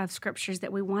of scriptures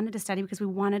that we wanted to study because we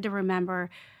wanted to remember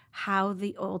how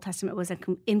the Old Testament was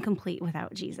incomplete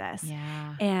without Jesus.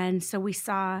 Yeah. And so we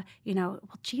saw,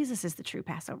 Jesus is the true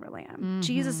Passover lamb.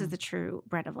 Jesus is the true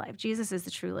bread of life. Jesus is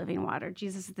the true living water.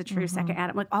 Jesus is the true second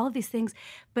Adam. All of these things.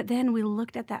 But then we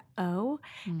looked at that O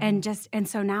and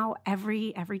so now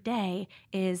every day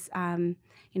is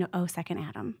O second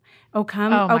Adam. O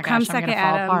come, Oh my O gosh, come I'm second gonna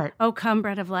fall Adam. apart. O come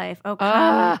bread of life. O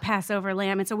come Passover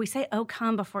lamb. And so we say O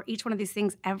come before each one of these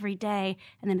things every day.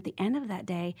 And then at the end of that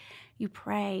day, you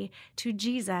pray to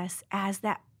Jesus as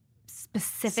that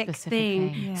specific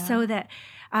thing. So that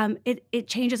it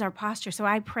changes our posture. So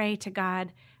I pray to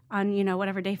God on,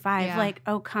 whatever day 5,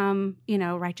 O come,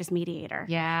 righteous mediator.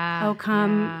 Yeah. O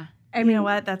come. Yeah. I mean, you know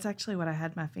what? That's actually what I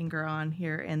had my finger on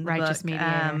here in the Righteous book.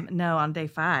 mediator. No, on day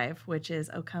 5, which is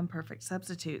O come perfect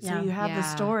substitute. So Yeah. you have the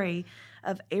story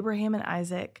of Abraham and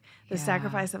Isaac, the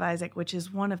sacrifice of Isaac, which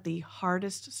is one of the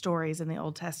hardest stories in the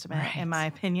Old Testament, in my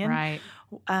opinion. Right.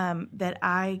 That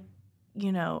I,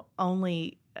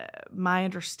 only my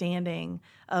understanding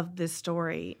of this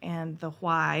story and the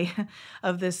why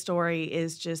of this story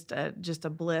is just a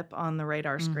blip on the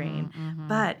radar screen.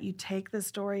 But you take the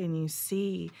story and you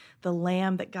see the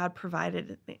lamb that God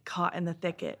provided caught in the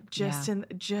thicket, just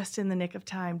in the nick of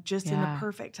time, just in the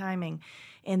perfect timing.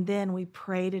 And then we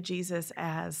pray to Jesus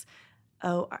as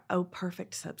oh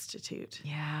perfect substitute.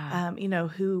 Yeah.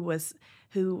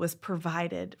 Who was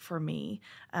provided for me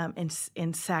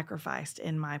and sacrificed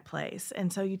in my place.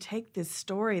 And so you take this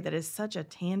story that is such a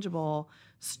tangible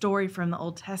story from the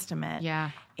Old Testament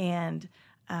and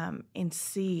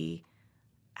see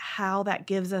how that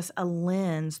gives us a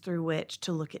lens through which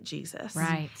to look at Jesus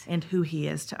and who he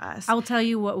is to us. I'll tell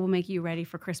you what will make you ready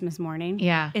for Christmas morning.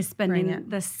 Is spending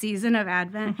the season of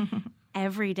Advent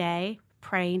every day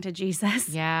praying to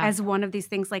Jesus as one of these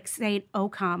things, like saying, "Oh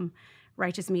come,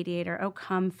 righteous mediator. Oh,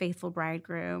 come, faithful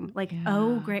bridegroom. Like,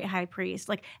 oh, great high priest.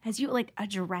 Like, as you like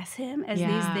address him as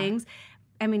these things.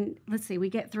 I mean, let's see, we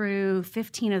get through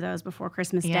 15 of those before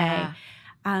Christmas Day.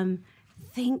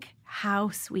 Think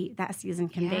how sweet that season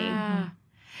can be.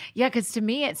 Yeah, because to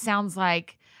me, it sounds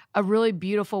like a really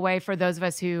beautiful way for those of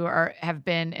us who have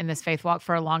been in this faith walk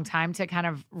for a long time to kind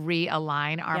of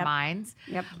realign our minds.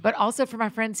 But also for my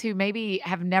friends who maybe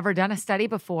have never done a study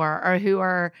before or who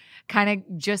are kind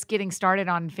of just getting started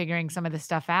on figuring some of this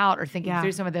stuff out or thinking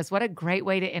through some of this. What a great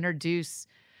way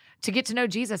to get to know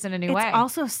Jesus in a new way. It's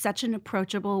also such an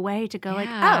approachable way to go like,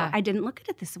 oh, I didn't look at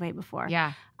it this way before.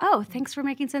 Oh, thanks for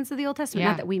making sense of the Old Testament.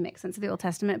 Not that we make sense of the Old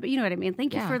Testament, but you know what I mean.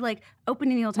 Thank you for like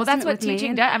opening the Old Testament. Well, that's what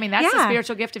teaching does. I mean, that's the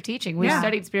spiritual gift of teaching. We've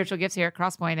studied spiritual gifts here at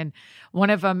Crosspoint, and one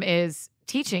of them is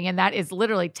teaching, and that is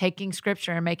literally taking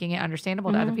scripture and making it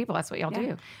understandable to other people. That's what y'all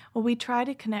do. Well, we try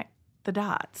to connect the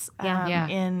dots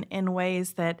in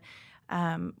ways that,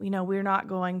 we're not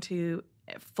going to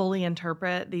fully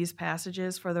interpret these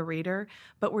passages for the reader,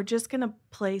 but we're just going to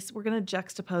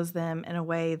juxtapose them in a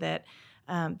way that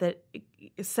that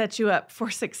sets you up for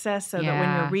success so that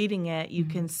when you're reading it, you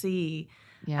can see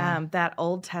that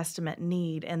Old Testament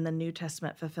need and the New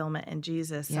Testament fulfillment in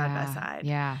Jesus side by side.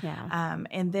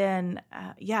 And then,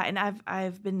 and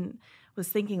I've was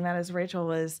thinking that as Rachel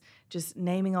was just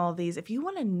naming all of these, if you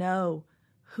want to know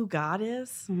who God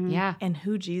is and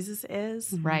who Jesus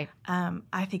is,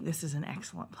 I think this is an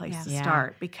excellent place to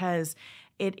start because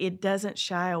it doesn't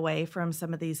shy away from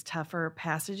some of these tougher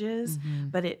passages,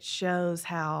 but it shows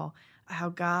how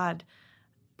God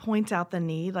points out the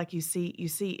need. Like you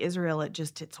see Israel at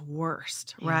just its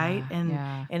worst, right?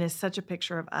 And it's such a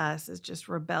picture of us as just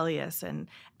rebellious and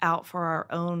out for our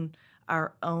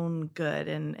own good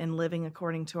and living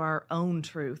according to our own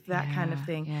truth, that kind of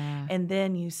thing. And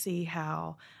then you see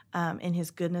how in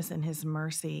his goodness and his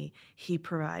mercy, he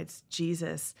provides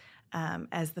Jesus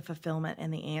as the fulfillment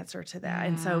and the answer to that.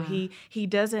 And so he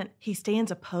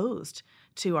stands opposed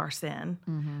to our sin.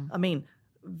 I mean,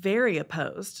 very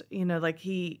opposed, like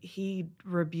he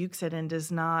rebukes it and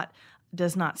does not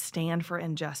stand for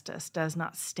injustice, does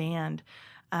not stand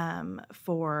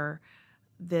for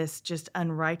this just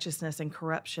unrighteousness and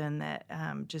corruption that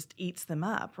just eats them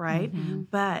up, right?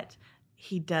 But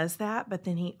he does that, but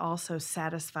then he also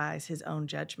satisfies his own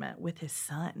judgment with his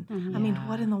son. I mean,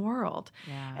 what in the world?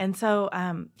 And so,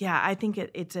 I think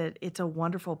it's a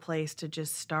wonderful place to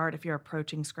just start if you're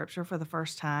approaching Scripture for the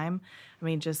first time. I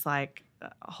mean, just like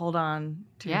hold on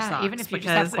to your socks. Even if you just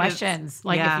have questions.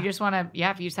 Like if you just want to,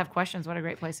 if you just have questions, what a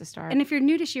great place to start. And if you're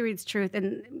new to She Reads Truth,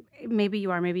 and maybe you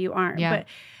are, maybe you aren't, but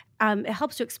it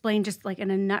helps to explain just like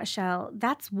in a nutshell,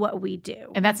 that's what we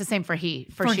do. And that's the same for she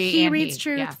reads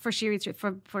truth, for She Reads Truth,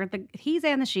 for the he's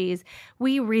and the she's,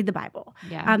 we read the Bible.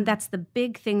 That's the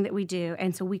big thing that we do.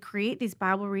 And so we create these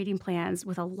Bible reading plans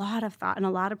with a lot of thought and a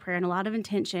lot of prayer and a lot of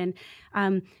intention,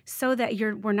 so that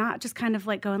we're not just kind of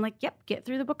like going like, yep, get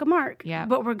through the book of Mark.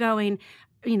 But we're going,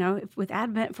 with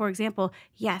Advent, for example,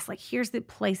 yes, like here's the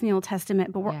place in the Old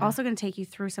Testament, but we're also going to take you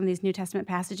through some of these New Testament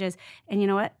passages. And you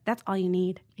know what? That's all you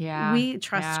need. We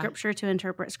trust Scripture to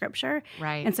interpret Scripture.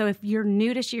 And so if you're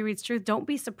new to She Reads Truth, don't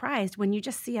be surprised when you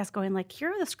just see us going like, here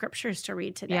are the Scriptures to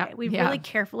read today. We've really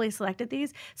carefully selected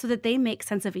these so that they make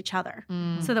sense of each other,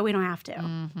 so that we don't have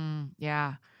to.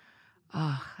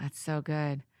 Oh, that's so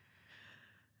good.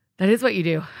 That is what you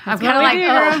do. I'm kind of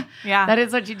like, that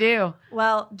is what you do.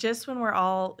 Well, just when we're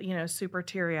all, super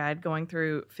teary-eyed going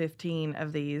through 15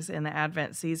 of these in the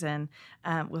Advent season,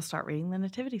 we'll start reading the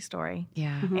Nativity story.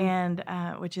 And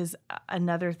which is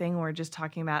another thing we're just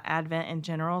talking about Advent in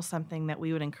general, something that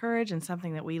we would encourage and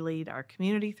something that we lead our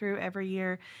community through every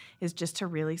year is just to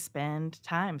really spend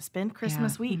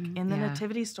Christmas week in the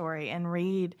Nativity story and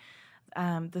read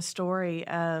the story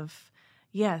of,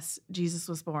 yes, Jesus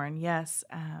was born. Yes,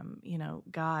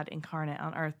 God incarnate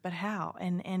on earth. But how?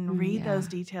 And read those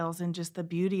details and just the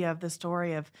beauty of the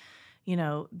story of,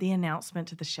 the announcement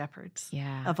to the shepherds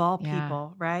of all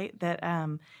people, right? That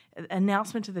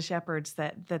announcement to the shepherds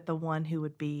that the one who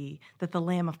would be, that the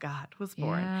Lamb of God was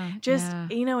born. And just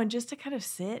to kind of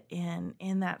sit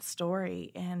in that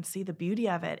story and see the beauty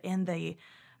of it and the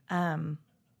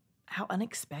how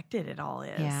unexpected it all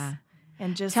is.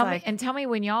 And just tell me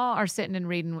when y'all are sitting and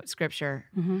reading Scripture,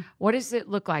 what does it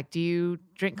look like? Do you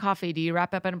drink coffee? Do you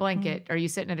wrap up in a blanket? Are you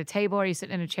sitting at a table? Are you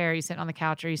sitting in a chair? Are you sitting on the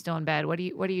couch? Are you still in bed? What do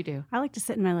you do? I like to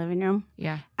sit in my living room.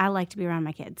 I like to be around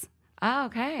my kids. Oh,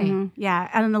 okay.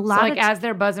 And a lot as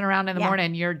they're buzzing around in the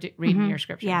morning, you're reading your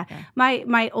Scripture. Okay.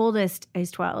 My oldest is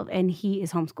 12, and he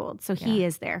is homeschooled, so he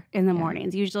is there in the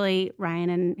mornings. Usually Ryan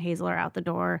and Hazel are out the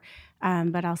door,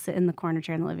 but I'll sit in the corner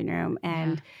chair in the living room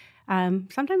and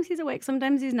Sometimes he's awake,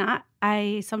 sometimes he's not.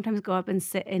 I sometimes go up and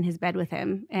sit in his bed with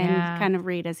him and kind of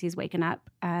read as he's waking up,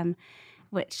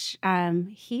 which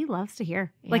he loves to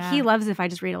hear. Like, he loves if I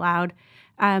just read aloud.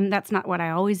 That's not what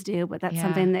I always do, but that's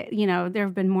something that, there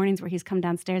have been mornings where he's come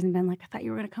downstairs and been like, I thought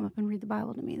you were going to come up and read the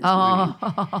Bible to me this morning.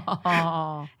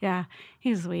 Yeah,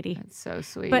 he's a sweetie. That's so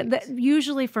sweet. But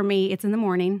usually for me, it's in the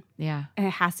morning. Yeah. And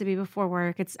it has to be before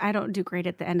work. I don't do great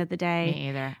at the end of the day. Me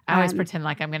either. I always pretend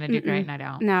like I'm going to do great and I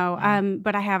don't. No,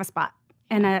 but I have a spot.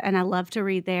 And I love to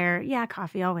read there. Yeah,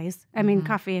 coffee always. I mean,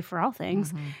 coffee for all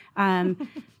things.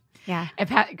 Yeah. And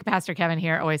Pastor Kevin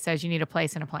here always says you need a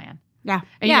place and a plan. Yeah.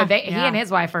 And he and his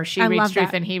wife are, she reads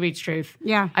truth and he reads truth.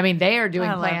 Yeah. I mean, they are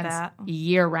doing plans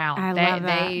year round. I love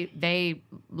that. They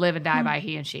live and die by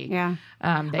he and she. Yeah.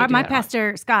 My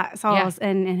pastor, Scott Sauls,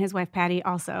 and his wife, Patty,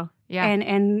 also. Yeah.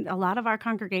 And a lot of our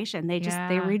congregation, they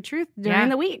read truth during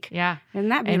the week. Yeah. Isn't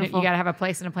that beautiful? And you got to have a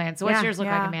place and a plan. So what's yours look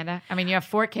like, Amanda? I mean, you have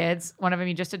 4 kids. One of them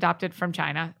you just adopted from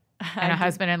China and a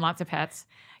husband and lots of pets.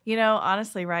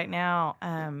 Honestly, right now,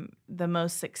 the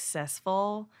most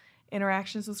successful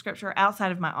interactions with Scripture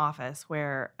outside of my office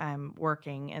where I'm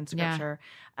working in Scripture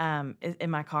is in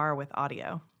my car with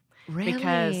audio.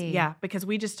 Really? Because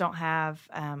we just don't have,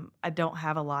 I don't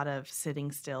have a lot of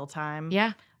sitting still time.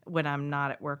 Yeah. When I'm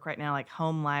not at work right now, like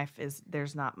home life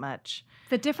there's not much.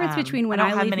 The difference between when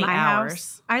I leave my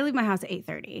house, I leave my house at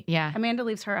 8:30. Yeah. Amanda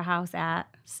leaves her house at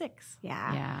 6.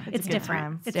 Yeah. Yeah. It's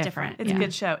different. It's different. It's a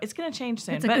good show. It's going to change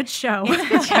soon. It's a good show. It's a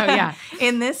good show, yeah.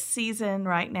 In this season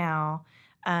right now,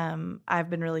 I've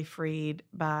been really freed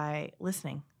by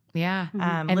listening. Yeah.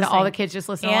 And all the kids just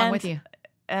listen along with you.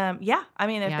 I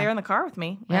mean, if they're in the car with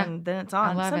me, and then it's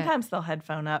on. Sometimes they'll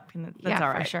headphone up, and that's all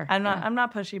right. For sure. I'm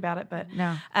not pushy about it, but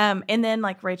no. And then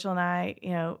like Rachel and I,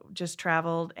 just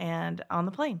traveled and on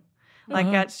the plane. Like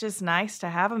that's just nice to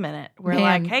have a minute. We're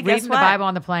like, hey, guess reading what? the Bible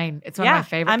on the plane. It's one of my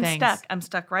favorite things. I'm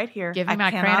stuck right here. Give me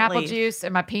my cran apple juice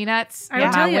and my peanuts and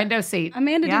my window seat.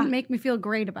 Amanda didn't make me feel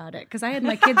great about it because I had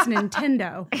my kids'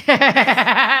 Nintendo.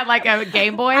 Like a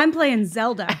Game Boy? I'm playing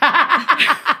Zelda.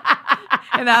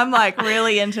 And I'm like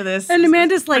really into this. And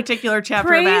Amanda's like particular chapter.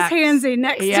 Praise of Acts. Handsy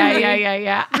next to me.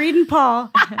 Yeah. Reading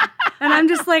Paul. And I'm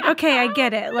just like, okay, I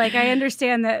get it. Like, I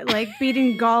understand that, like,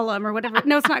 beating Gollum or whatever.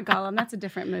 No, it's not Gollum. That's a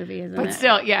different movie, isn't it? But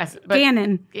still, yes.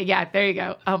 Ganon. Yeah, there you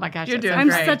go. Oh, my gosh. You're doing I'm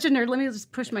great. such a nerd. Let me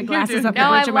just push my glasses up the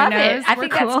bridge of my nose. I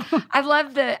think cool.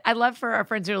 I love for our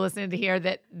friends who are listening to hear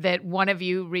that one of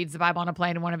you reads the Bible on a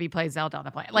plane and one of you plays Zelda on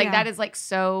the plane. Like, that is like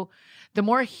so... The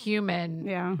more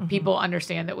human people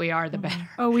understand that we are, the better.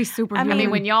 Oh, we super human. I mean,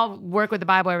 when y'all work with the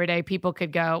Bible every day, people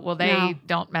could go, well, they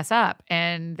don't mess up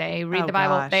and they read the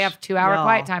Bible. Gosh. They have 2-hour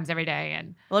quiet times every day.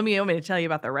 And let me tell you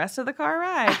about the rest of the car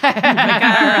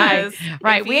ride.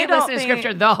 Right. We ain't listening to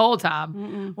Scripture the whole time.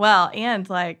 Mm-mm. Well, and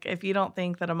like if you don't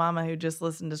think that a mama who just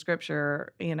listened to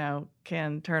Scripture,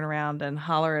 can turn around and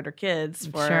holler at her kids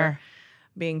for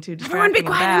being too distracting. Everyone be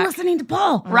quiet and listening to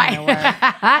Paul. Right.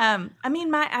 I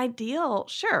mean, my ideal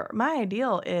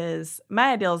is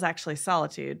actually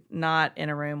solitude, not in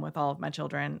a room with all of my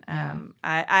children. I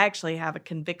actually have a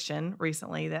conviction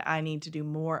recently that I need to do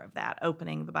more of that,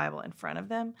 opening the Bible in front of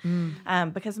them.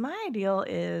 Because my ideal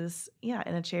is,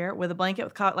 in a chair with a blanket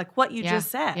with coffee, like what you just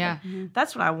said. Yeah.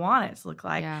 That's what I want it to look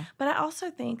like. Yeah. But I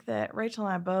also think that Rachel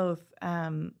and I both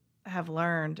have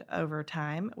learned over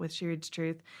time with She Reads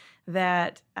Truth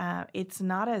that it's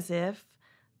not as if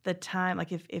the time,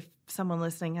 like if someone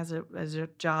listening has a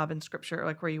job in Scripture,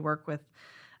 like where you work with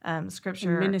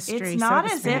Scripture, ministry, it's not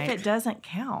as if it doesn't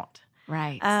count.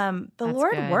 Right. The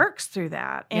Lord works through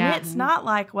that. And it's not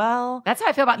like, well, that's how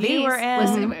I feel about these.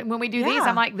 Listen, when we do these,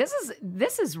 I'm like, this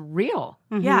is real.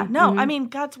 Mm-hmm. Yeah. No, I mean,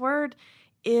 God's word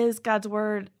is God's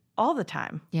word all the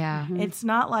time. Yeah. Mm-hmm. It's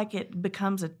not like it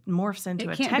morphs into a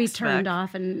textbook. It can't be turned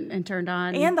off and turned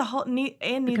on. And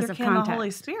neither can the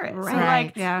Holy Spirit.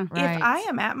 Right. So if I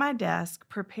am at my desk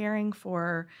preparing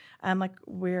for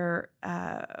we've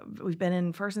been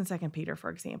in 1st and 2nd Peter,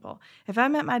 for example. If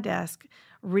I'm at my desk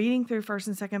reading through 1st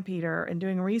and 2nd Peter and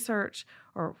doing research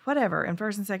or whatever in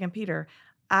 1st and 2nd Peter,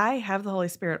 I have the Holy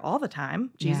Spirit all the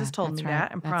time. Jesus told me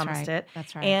that and promised it.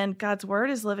 That's right. And God's word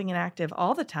is living and active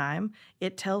all the time.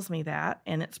 It tells me that,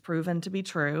 and it's proven to be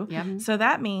true. Yep. So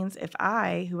that means if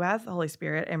I, who has the Holy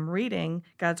Spirit, am reading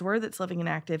God's word that's living and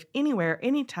active anywhere,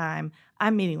 anytime,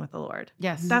 I'm meeting with the Lord.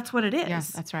 Yes. That's what it is.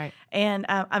 Yes, that's right. And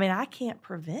I can't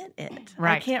prevent it.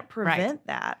 Right. I can't prevent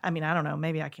that. I mean, I don't know.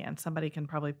 Maybe I can. Somebody can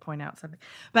probably point out something.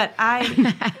 But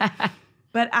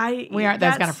we aren't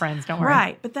those kind of friends, don't worry.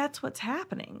 Right, but that's what's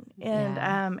happening.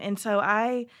 And so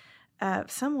I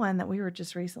someone that we were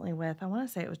just recently with, I want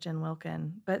to say it was Jen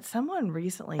Wilkin, but someone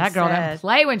recently That girl said, doesn't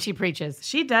play when she preaches.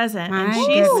 She doesn't. My And she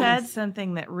goodness. said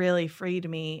something that really freed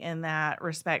me in that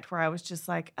respect, where I was just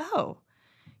like, oh,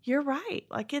 you're right.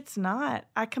 Like, it's not,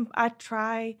 I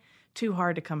try too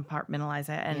hard to compartmentalize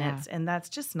it. And and that's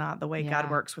just not the way God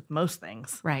works with most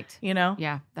things. Right. You know?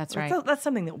 Yeah, that's right. That's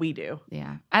something that we do.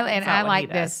 Yeah. not I what like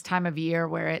he this does. time of year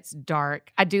where it's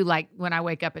dark. I do like when I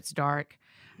wake up, it's dark.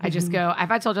 I just go,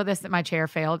 if I told you this, that my chair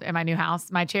failed in my new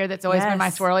house, my chair that's always been my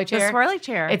Yes. swirly chair. The swirly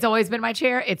chair. It's always been my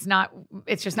chair. It's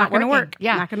just not gonna working. work.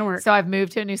 Yeah. Not gonna work. So I've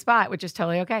moved to a new spot, which is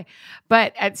totally okay.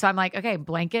 But so I'm like, okay,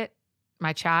 blanket,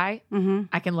 my chai. Mm-hmm.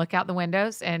 I can look out the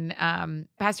windows. And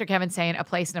Pastor Kevin saying a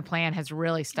place and a plan has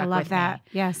really stuck I love with that.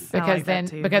 me. Yes. I Because like that then,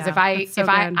 too, because yeah. That's so if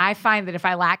good. I find that if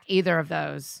I lack either of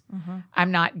those, Mm-hmm.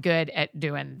 I'm not good at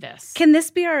doing this. Can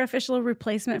this be our official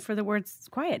replacement for the words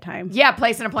quiet time? Yeah,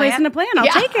 place and a plan. Place and a plan. I'll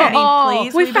Yeah. take it. Oh,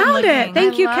 please. We We've been found it. looking.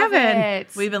 Thank you, I love Kevin.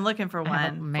 it. We've been looking for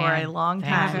one for Man, a long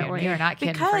thank time. you. You're not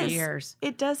kidding for Because years.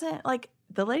 it doesn't, like,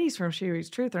 the ladies from She Reads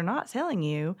Truth are not telling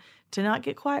you to not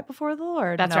get quiet before the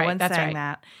Lord. That's no right, one's that's saying right.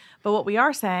 that. But what we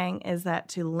are saying is that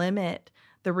to limit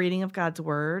the reading of God's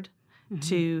word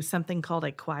to something called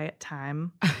a quiet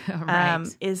time Right.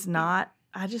 is not,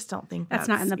 I just don't think That's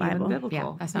not in the even Bible. biblical.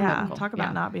 Yeah, that's not biblical. Talk about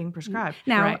Yeah. not being prescribed.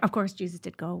 Now, Right. of course, Jesus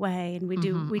did go away, and we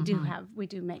do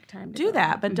make time to Do go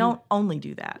that, away. but don't only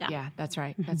do that. Yeah, that's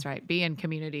right. That's right. Be in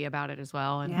community about it as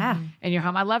well. And Yeah. in your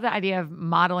home. I love the idea of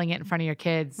modeling it in front of your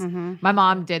kids. Mhm. My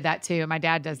mom did that too. And my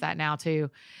dad does that now too.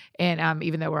 And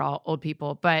even though we're all old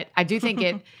people, but I do think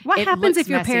it. What it happens looks if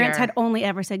your parents messier. had only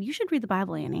ever said, "You should read the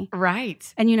Bible, Annie,"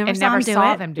 Right. and you never and saw never them do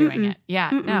saw it? them doing Mm-mm. it. Yeah.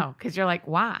 Mm-mm. No. Because you're like,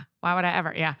 why? Why would I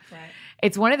ever? Yeah. Right.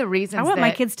 It's one of the reasons I want my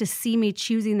that- kids to see me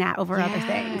choosing that over other Yeah,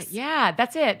 things. Yeah,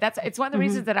 that's it. It's one of the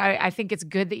reasons that I think it's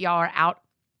good that y'all are out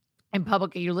in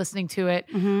public. You're listening to it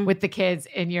Mhm. with the kids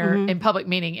and you're in public,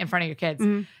 meaning in front of your kids,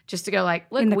 Mhm. just to go like,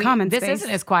 look, In the common this space. isn't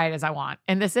as quiet as I want,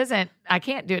 and this isn't. I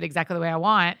can't do it exactly the way I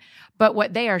want. But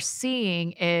what they are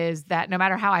seeing is that no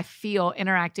matter how I feel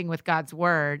interacting with God's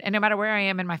word, and no matter where I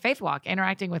am in my faith walk,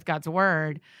 interacting with God's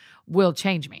word will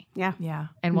change me Yeah. Yeah.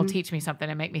 and will teach me something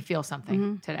and make me feel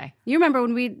something today. You remember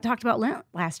when we talked about Lent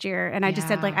last year, and I just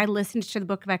said, like, Yeah. I listened to the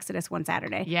book of Exodus one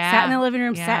Saturday. Yeah. Sat in the living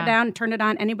room, Yeah. sat down, turned it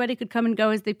on. Anybody could come and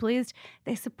go as they pleased.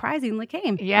 They surprisingly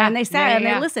came. Yeah. And they sat Yeah, and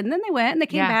yeah. they listened. And then they went and they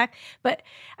came Yeah. back. But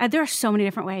there are so many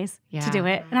different ways Yeah. to do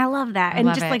it. And I love that. I and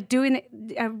love just it. like doing it,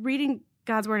 reading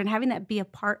God's word and having that be a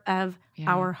part of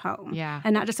Yeah. our home. Yeah.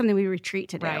 And not just something we retreat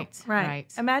to do. Right.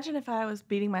 Right. Imagine if I was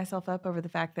beating myself up over the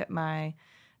fact that my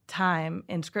time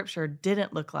in scripture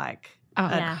didn't look like Oh,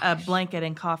 a blanket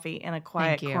and coffee in a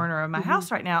quiet Thank you. corner of my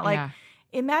house right now. Like, Yeah.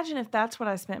 imagine if that's what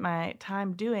I spent my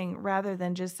time doing rather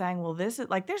than just saying, well, this is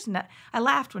like, there's no, I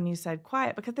laughed when you said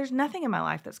quiet because there's nothing in my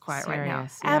life that's quiet right now.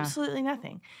 Serious, yeah. Absolutely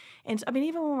nothing. And I mean,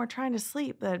 even when we're trying to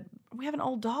sleep, we have an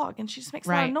old dog and she just makes a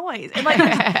lot Right. of noise. And like,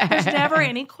 there's never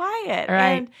any quiet.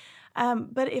 Right.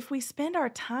 And, but if we spend our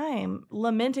time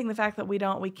lamenting the fact that we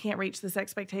can't reach this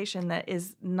expectation that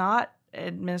is not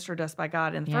administered to us by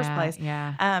God in the first place.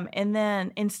 Yeah. And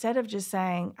then instead of just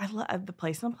saying, I love the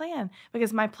place and the plan,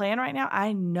 because my plan right now,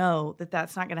 I know that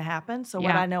that's not going to happen. So what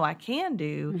Yeah. I know I can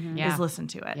do Yeah. is listen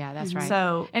to it. Yeah, that's right.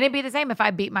 So, And it'd be the same if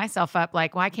I beat myself up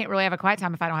like, well, I can't really have a quiet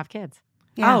time if I don't have kids.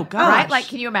 Yeah. oh gosh. Right? Like,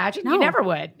 can you imagine? No. You never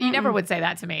would. You never would say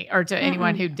that to me or to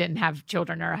anyone who didn't have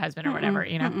children or a husband or whatever,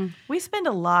 you know? we spend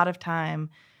a lot of time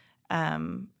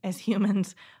as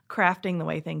humans crafting the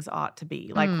way things ought to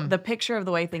be, like the picture of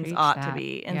the way things Preach ought to that.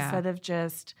 be, Yeah. instead of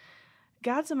just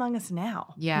God's among us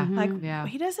now. Yeah. Like Yeah.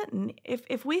 he doesn't.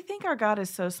 If we think our God is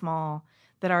so small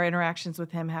that our interactions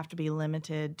with him have to be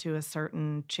limited to a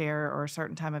certain chair or a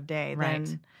certain time of day, Right.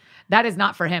 then That is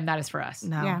not for him. That is for us.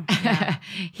 no. Yeah.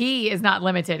 He is not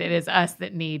limited. It is us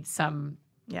that need some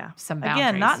Yeah. some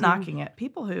Again, not boundaries. knocking it.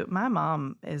 People my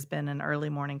mom has been an early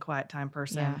morning quiet time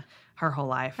person Yeah. her whole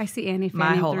life. I see Annie My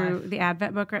fanning whole through life. the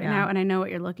Advent book right Yeah. now, and I know what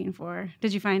you're looking for.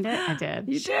 Did you find it? I did.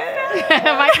 You did.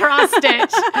 My cross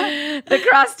stitch. The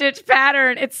cross stitch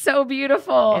pattern. It's so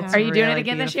beautiful. It's Are you doing it really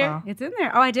again this year? beautiful. It's in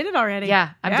there. Oh, I did it already. Yeah,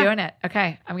 I'm doing it.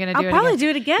 Okay. I'm going to do I'll it probably again. do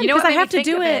it again You know because what I made have me to think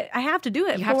do of it. I have to do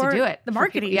it. You have to for do it The for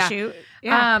marketing people. Yeah. shoot.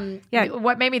 Yeah. Yeah.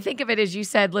 What made me think of it is you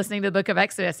said listening to the book of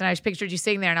Exodus, and I just pictured you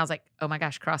sitting there, and I was like, oh my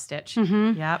gosh, cross stitch.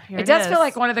 Mm-hmm. Yep. Here It does is. feel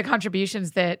like one of the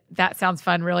contributions that Sounds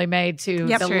Fun really made to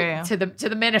Yep. True. to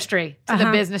the ministry, to the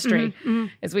businessry.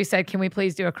 As we said, can we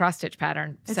please do a cross stitch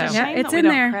pattern? It's so a Yeah, shame it's that we in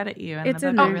don't there. credit you. In It's the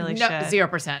in book. there. We really no, should.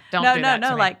 0%. Don't No, do no, that no.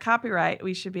 to me. Like copyright,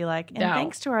 we should be like, and No.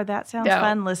 thanks to our That Sounds No.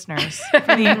 Fun listeners for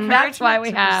the That's why we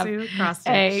encouragement to have pursue cross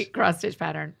a stitch. cross stitch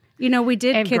pattern. You know, we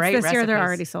did And kits great this year. They're recipes.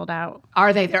 already sold out.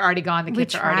 Are they? They're already gone. The We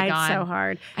kits are already tried gone. so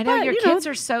hard. I know But, your you know, kits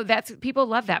are so. That's people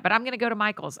love that. But I'm going to go to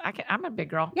Michael's. I'm a big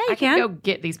girl. Yeah, you I can can. go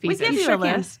get these We pieces. give you sure a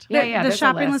can. list. Yeah, The there's a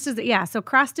shopping list list. is so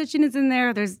cross stitching is in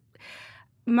there. There's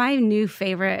my new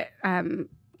favorite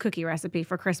cookie recipe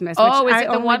for Christmas. Oh, which is I it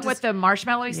the only one just- with the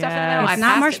marshmallowy stuff in the middle? Yes. I It's not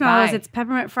passed it marshmallows. by. It's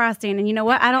peppermint frosting. And you know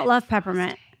what? I don't love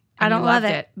peppermint. I And you don't love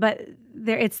loved it. But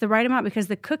it's the right amount because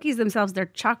the cookies themselves, they're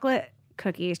chocolate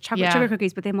cookies, chocolate sugar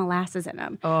cookies, but they have molasses in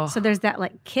them. Oh. So there's that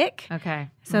like kick. Okay.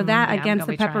 So that yeah, I'm against gonna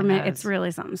the be trying peppermint, those. it's really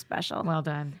something special. Well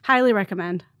done. Highly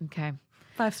recommend. Okay.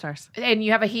 5 stars. And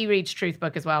you have a He Reads Truth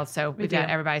book as well, so we've got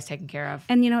do. everybody's taken care of.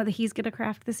 And you know what he's going to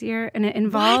craft this year, and it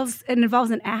involves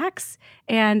an axe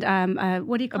and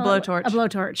what do you call it? blowtorch. A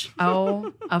blowtorch.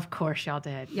 Oh, of course y'all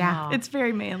did. Yeah. Y'all. It's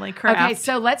very manly craft. Okay,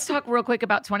 so let's talk real quick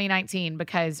about 2019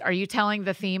 because are you telling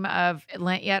the theme of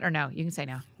Lent yet or no? You can say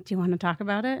no. Do you want to talk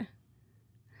about it?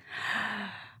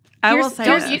 I will here's- say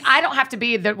Don't, this. I don't have to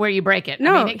be where you break it.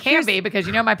 No, I mean, it can here's- be because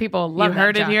you know my people You love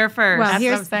heard that it junk. here first. Well, That's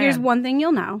what I'm here's saying. one thing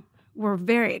you'll know. We're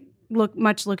very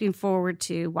much looking forward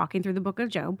to walking through the book of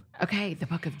Job. Okay, the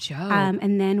book of Job.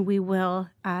 And then we will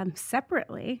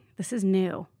separately, this is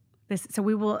new. So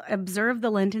we will observe the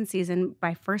Lenten season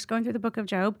by first going through the book of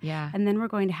Job. Yeah. And then we're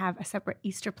going to have a separate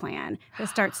Easter plan that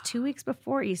starts 2 weeks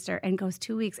before Easter and goes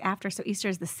 2 weeks after. So Easter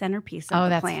is the centerpiece of Oh, the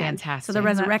that's plan. fantastic. So the Isn't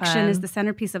that resurrection is fun? the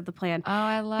centerpiece of the plan. Oh,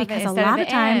 I love it. Because a Instead lot of of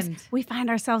the times end. we find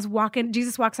ourselves walking,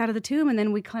 Jesus walks out of the tomb and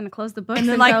then we kind of close the book. And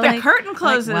then like go, the curtain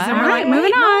closes what? and we're All like, right, moving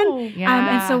wait, on. no.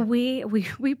 Yeah. And so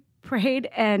we prayed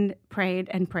and prayed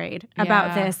and prayed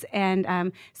about Yeah. this.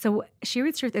 And so She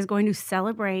Reads Truth is going to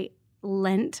celebrate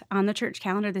Lent on the church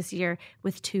calendar this year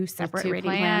with 2 separate two reading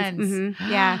plans. plans.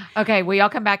 Yeah. Okay, will y'all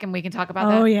come back and we can talk about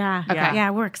that? Oh, yeah. Okay. Yeah,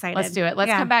 we're excited. Let's do it. Let's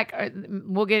Yeah. come back.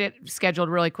 We'll get it scheduled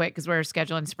really quick because we're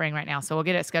scheduling spring right now. So we'll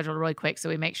get it scheduled really quick so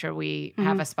we make sure we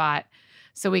have a spot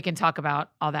so we can talk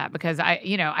about all that. Because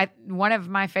one of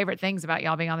my favorite things about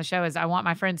y'all being on the show is I want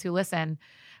my friends who listen,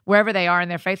 wherever they are in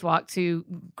their faith walk, to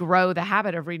grow the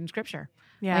habit of reading scripture.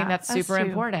 Yeah, I think that's super too.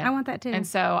 important. I want that too. And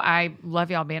so I love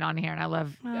y'all being on here, and I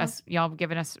love y'all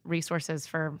giving us resources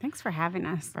for Thanks for having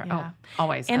us. Yeah.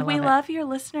 always. And I we it. love your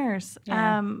listeners.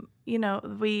 Yeah.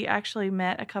 We actually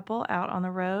met a couple out on the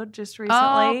road just recently.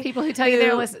 Oh, people who tell you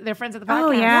they're friends of the podcast.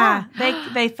 Oh, yeah.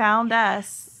 They found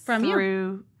us From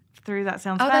you. through That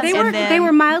Sounds Oh, Fun. that's They And were then- they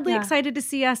were mildly yeah. excited to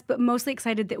see us, but mostly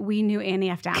excited that we knew Annie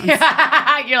F. Downs.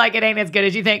 You're like, it ain't as good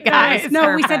as you think, guys.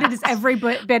 No, we said it is every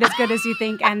bit as good as you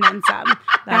think, and then some.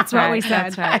 That's what we right, said.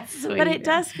 that's right. That's sweet. But it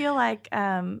does feel like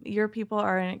your people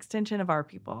are an extension of our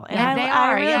people. And Yeah, I, they I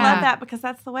are, really yeah. love that because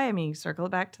that's the way. I mean, you circle it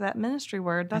back to that ministry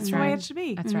word. That's the way right. it should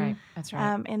be. That's right. That's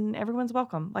right. And everyone's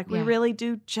welcome. Like, we Yeah. really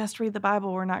do just read the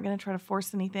Bible. We're not going to try to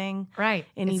force anything. Right.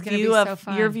 Any It's gonna view be of so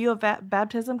fun. your view of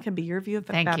baptism can be your view of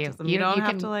Thank you. baptism. You don't have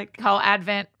can to like. call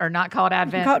Advent or not call it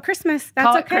Advent. Call it Christmas. That's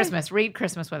Call okay. it Christmas. Read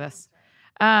Christmas with us.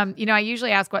 I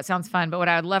usually ask what sounds fun, but what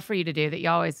I would love for you to do that you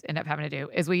always end up having to do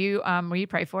is will you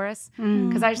pray for us?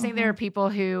 Because I just think there are people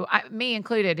who, me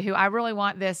included, who I really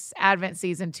want this Advent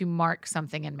season to mark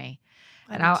something in me,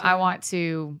 and I want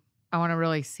to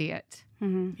really see it.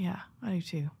 Mm-hmm. Yeah, I do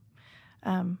too.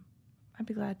 I'd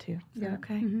be glad to. Is that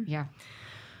okay? Mm-hmm. Yeah.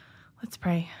 Let's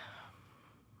pray.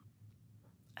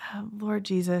 Lord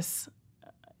Jesus,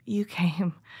 you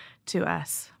came to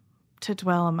us to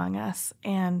dwell among us,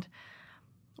 and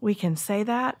we can say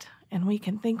that and we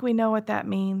can think we know what that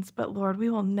means, but Lord, we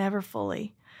will never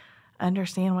fully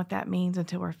understand what that means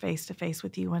until we're face to face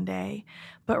with you one day.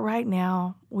 But right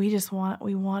now, we want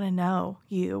to know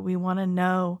you. We want to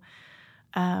know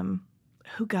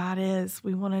who God is.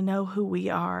 We want to know who we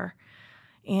are.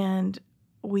 And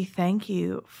we thank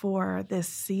you for this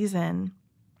season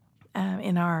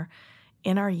in our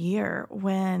year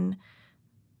when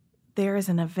there is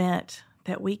an event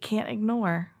that we can't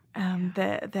ignore,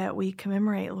 that we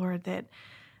commemorate, Lord,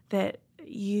 that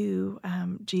you,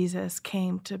 Jesus,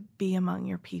 came to be among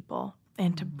your people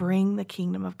and to bring the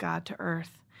kingdom of God to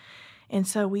earth. And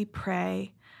so we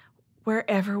pray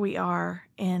wherever we are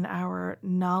in our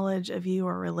knowledge of you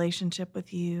or relationship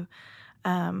with you,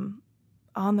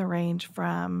 on the range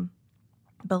from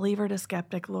believer to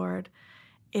skeptic, Lord,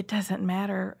 it doesn't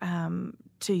matter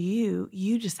to you.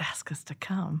 You just ask us to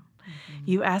come. Mm-hmm.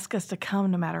 You ask us to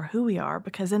come no matter who we are,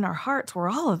 because in our hearts we're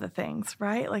all of the things,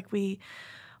 right? Like we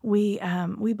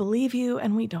believe you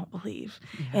and we don't believe,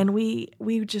 and we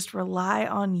just rely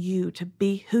on you to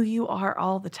be who you are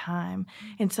all the time.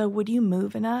 And so, would you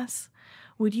move in us?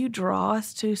 Would you draw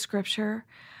us to Scripture?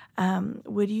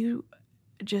 Would you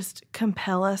just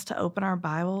compel us to open our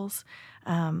Bibles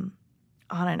on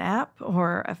an app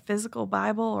or a physical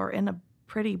Bible or in a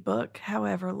pretty book.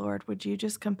 However, Lord, would you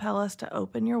just compel us to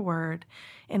open your word?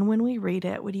 And when we read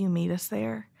it, would you meet us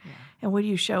there? Yeah. And would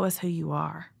you show us who you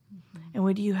are? Mm-hmm. And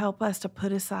would you help us to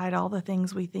put aside all the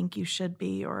things we think you should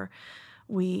be, or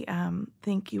we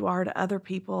think you are to other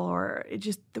people, or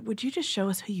would you just show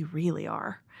us who you really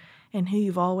are and who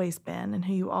you've always been and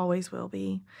who you always will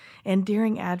be? And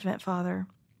during Advent, Father,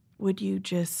 would you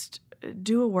just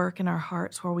do a work in our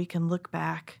hearts where we can look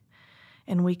back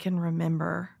and we can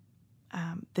remember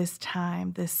this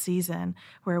time, this season,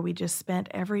 where we just spent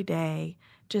every day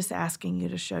just asking you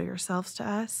to show yourselves to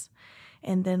us.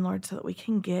 And then, Lord, so that we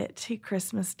can get to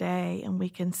Christmas Day and we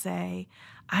can say,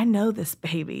 I know this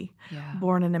baby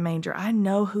born in a manger. I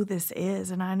know who this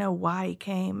is, and I know why he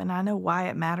came, and I know why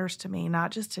it matters to me,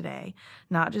 not just today,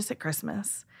 not just at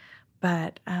Christmas,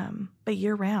 but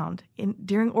year-round,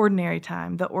 during ordinary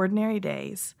time, the ordinary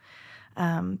days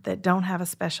that don't have a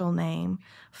special name.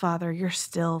 Father, you're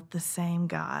still the same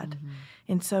God. Mm-hmm.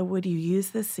 And so would you use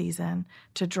this season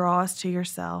to draw us to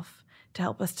yourself, to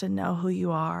help us to know who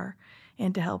you are,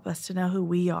 and to help us to know who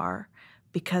we are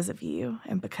because of you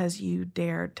and because you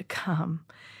dared to come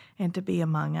and to be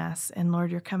among us. And Lord,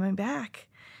 you're coming back.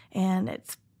 And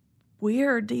it's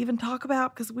weird to even talk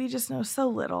about because we just know so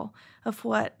little of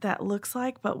what that looks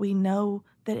like, but we know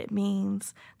that it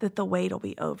means that the wait will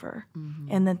be over, mm-hmm.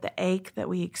 and that the ache that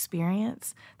we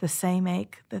experience, the same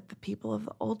ache that the people of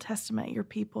the Old Testament, your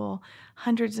people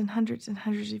hundreds and hundreds and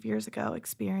hundreds of years ago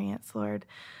experienced, Lord,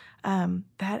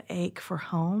 that ache for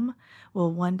home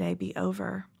will one day be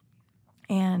over,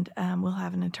 and we'll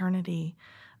have an eternity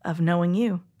of knowing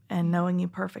you and knowing you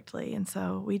perfectly. And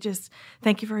so we just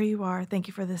thank you for who you are. Thank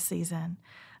you for this season.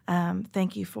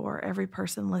 Thank you for every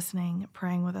person listening,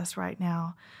 praying with us right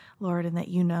now, Lord, and that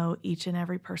you know each and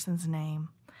every person's name,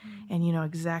 and you know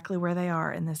exactly where they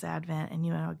are in this Advent, and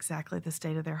you know exactly the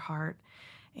state of their heart,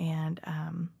 and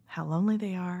how lonely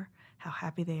they are, how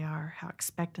happy they are, how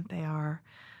expectant they are,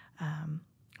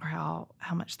 or how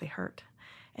much they hurt.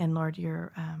 And Lord,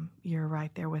 you're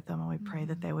right there with them, and we pray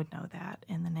that they would know that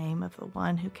in the name of the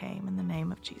one who came, in the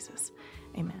name of Jesus.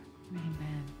 Amen.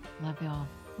 Amen. Love y'all.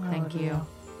 Thank you.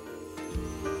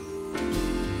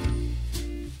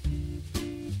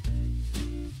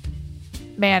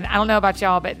 Man, I don't know about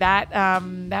y'all, but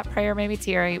that prayer made me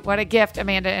teary. What a gift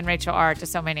Amanda and Rachel are to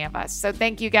so many of us. So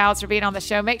thank you, gals, for being on the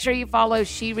show. Make sure you follow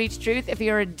She Reached Truth. If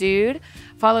you're a dude,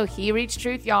 follow He Reached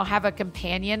Truth. Y'all have a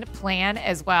companion plan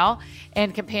as well,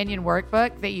 and companion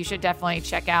workbook that you should definitely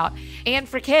check out. And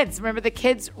for kids, remember the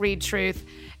Kids Read Truth.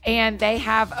 And they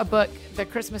have a book, the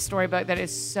Christmas Storybook, that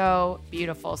is so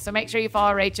beautiful. So make sure you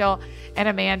follow Rachel and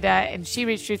Amanda, and She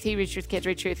Reads Truth, He Reads Truth, Kids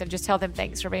Read Truth, and just tell them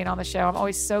thanks for being on the show. I'm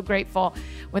always so grateful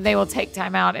when they will take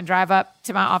time out and drive up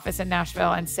to my office in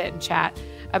Nashville and sit and chat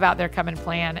about their coming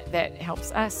plan that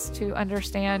helps us to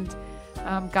understand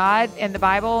God and the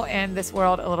Bible and this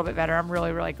world a little bit better. I'm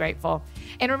really, really grateful.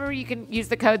 And remember, you can use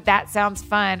the code That Sounds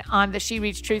Fun on the She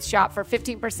Reads Truth shop for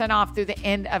 15% off through the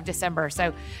end of December.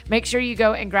 So make sure you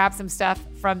go and grab some stuff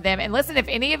from them. And listen, if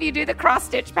any of you do the cross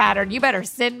stitch pattern, you better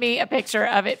send me a picture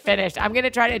of it finished. I'm going to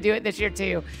try to do it this year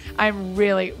too. I'm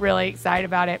really, really excited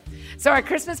about it. So our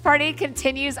Christmas party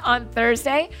continues on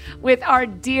Thursday with our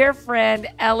dear friend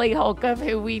Ellie Holcomb,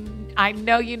 who I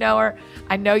know you know her.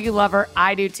 I know you love her.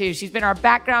 I do too. She's been our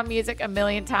background music a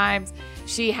million times.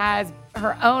 She has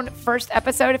her own first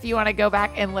episode, if you want to go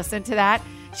back and listen to that.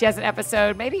 She has an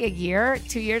episode maybe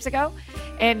 2 years ago,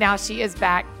 and now she is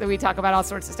back. We talk about all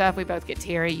sorts of stuff. We both get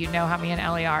teary. You know how me and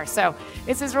Ellie are. So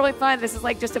this is really fun. This is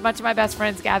like just a bunch of my best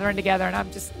friends gathering together, and I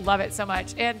just love it so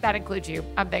much. And that includes you.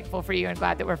 I'm thankful for you and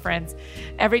glad that we're friends.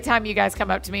 Every time you guys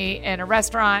come up to me in a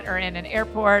restaurant or in an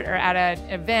airport or at an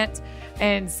event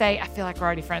and say, I feel like we're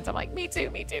already friends, I'm like, me too,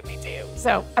 me too, me too.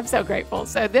 So I'm so grateful.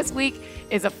 So this week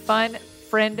is a fun,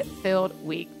 friend-filled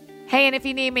week. Hey, and if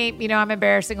you need me, you know I'm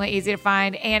embarrassingly easy to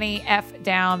find. Annie F.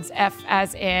 Downs, F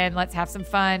as in let's have some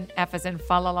fun, F as in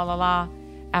fa la la la la,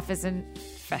 F as in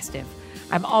festive.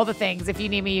 I'm all the things. If you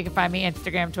need me, you can find me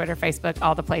Instagram, Twitter, Facebook,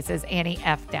 all the places, Annie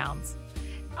F. Downs.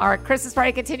 Our Christmas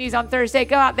party continues on Thursday.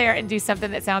 Go out there and do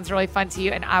something that sounds really fun to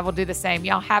you, and I will do the same.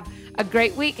 Y'all have a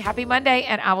great week. Happy Monday,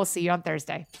 and I will see you on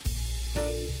Thursday.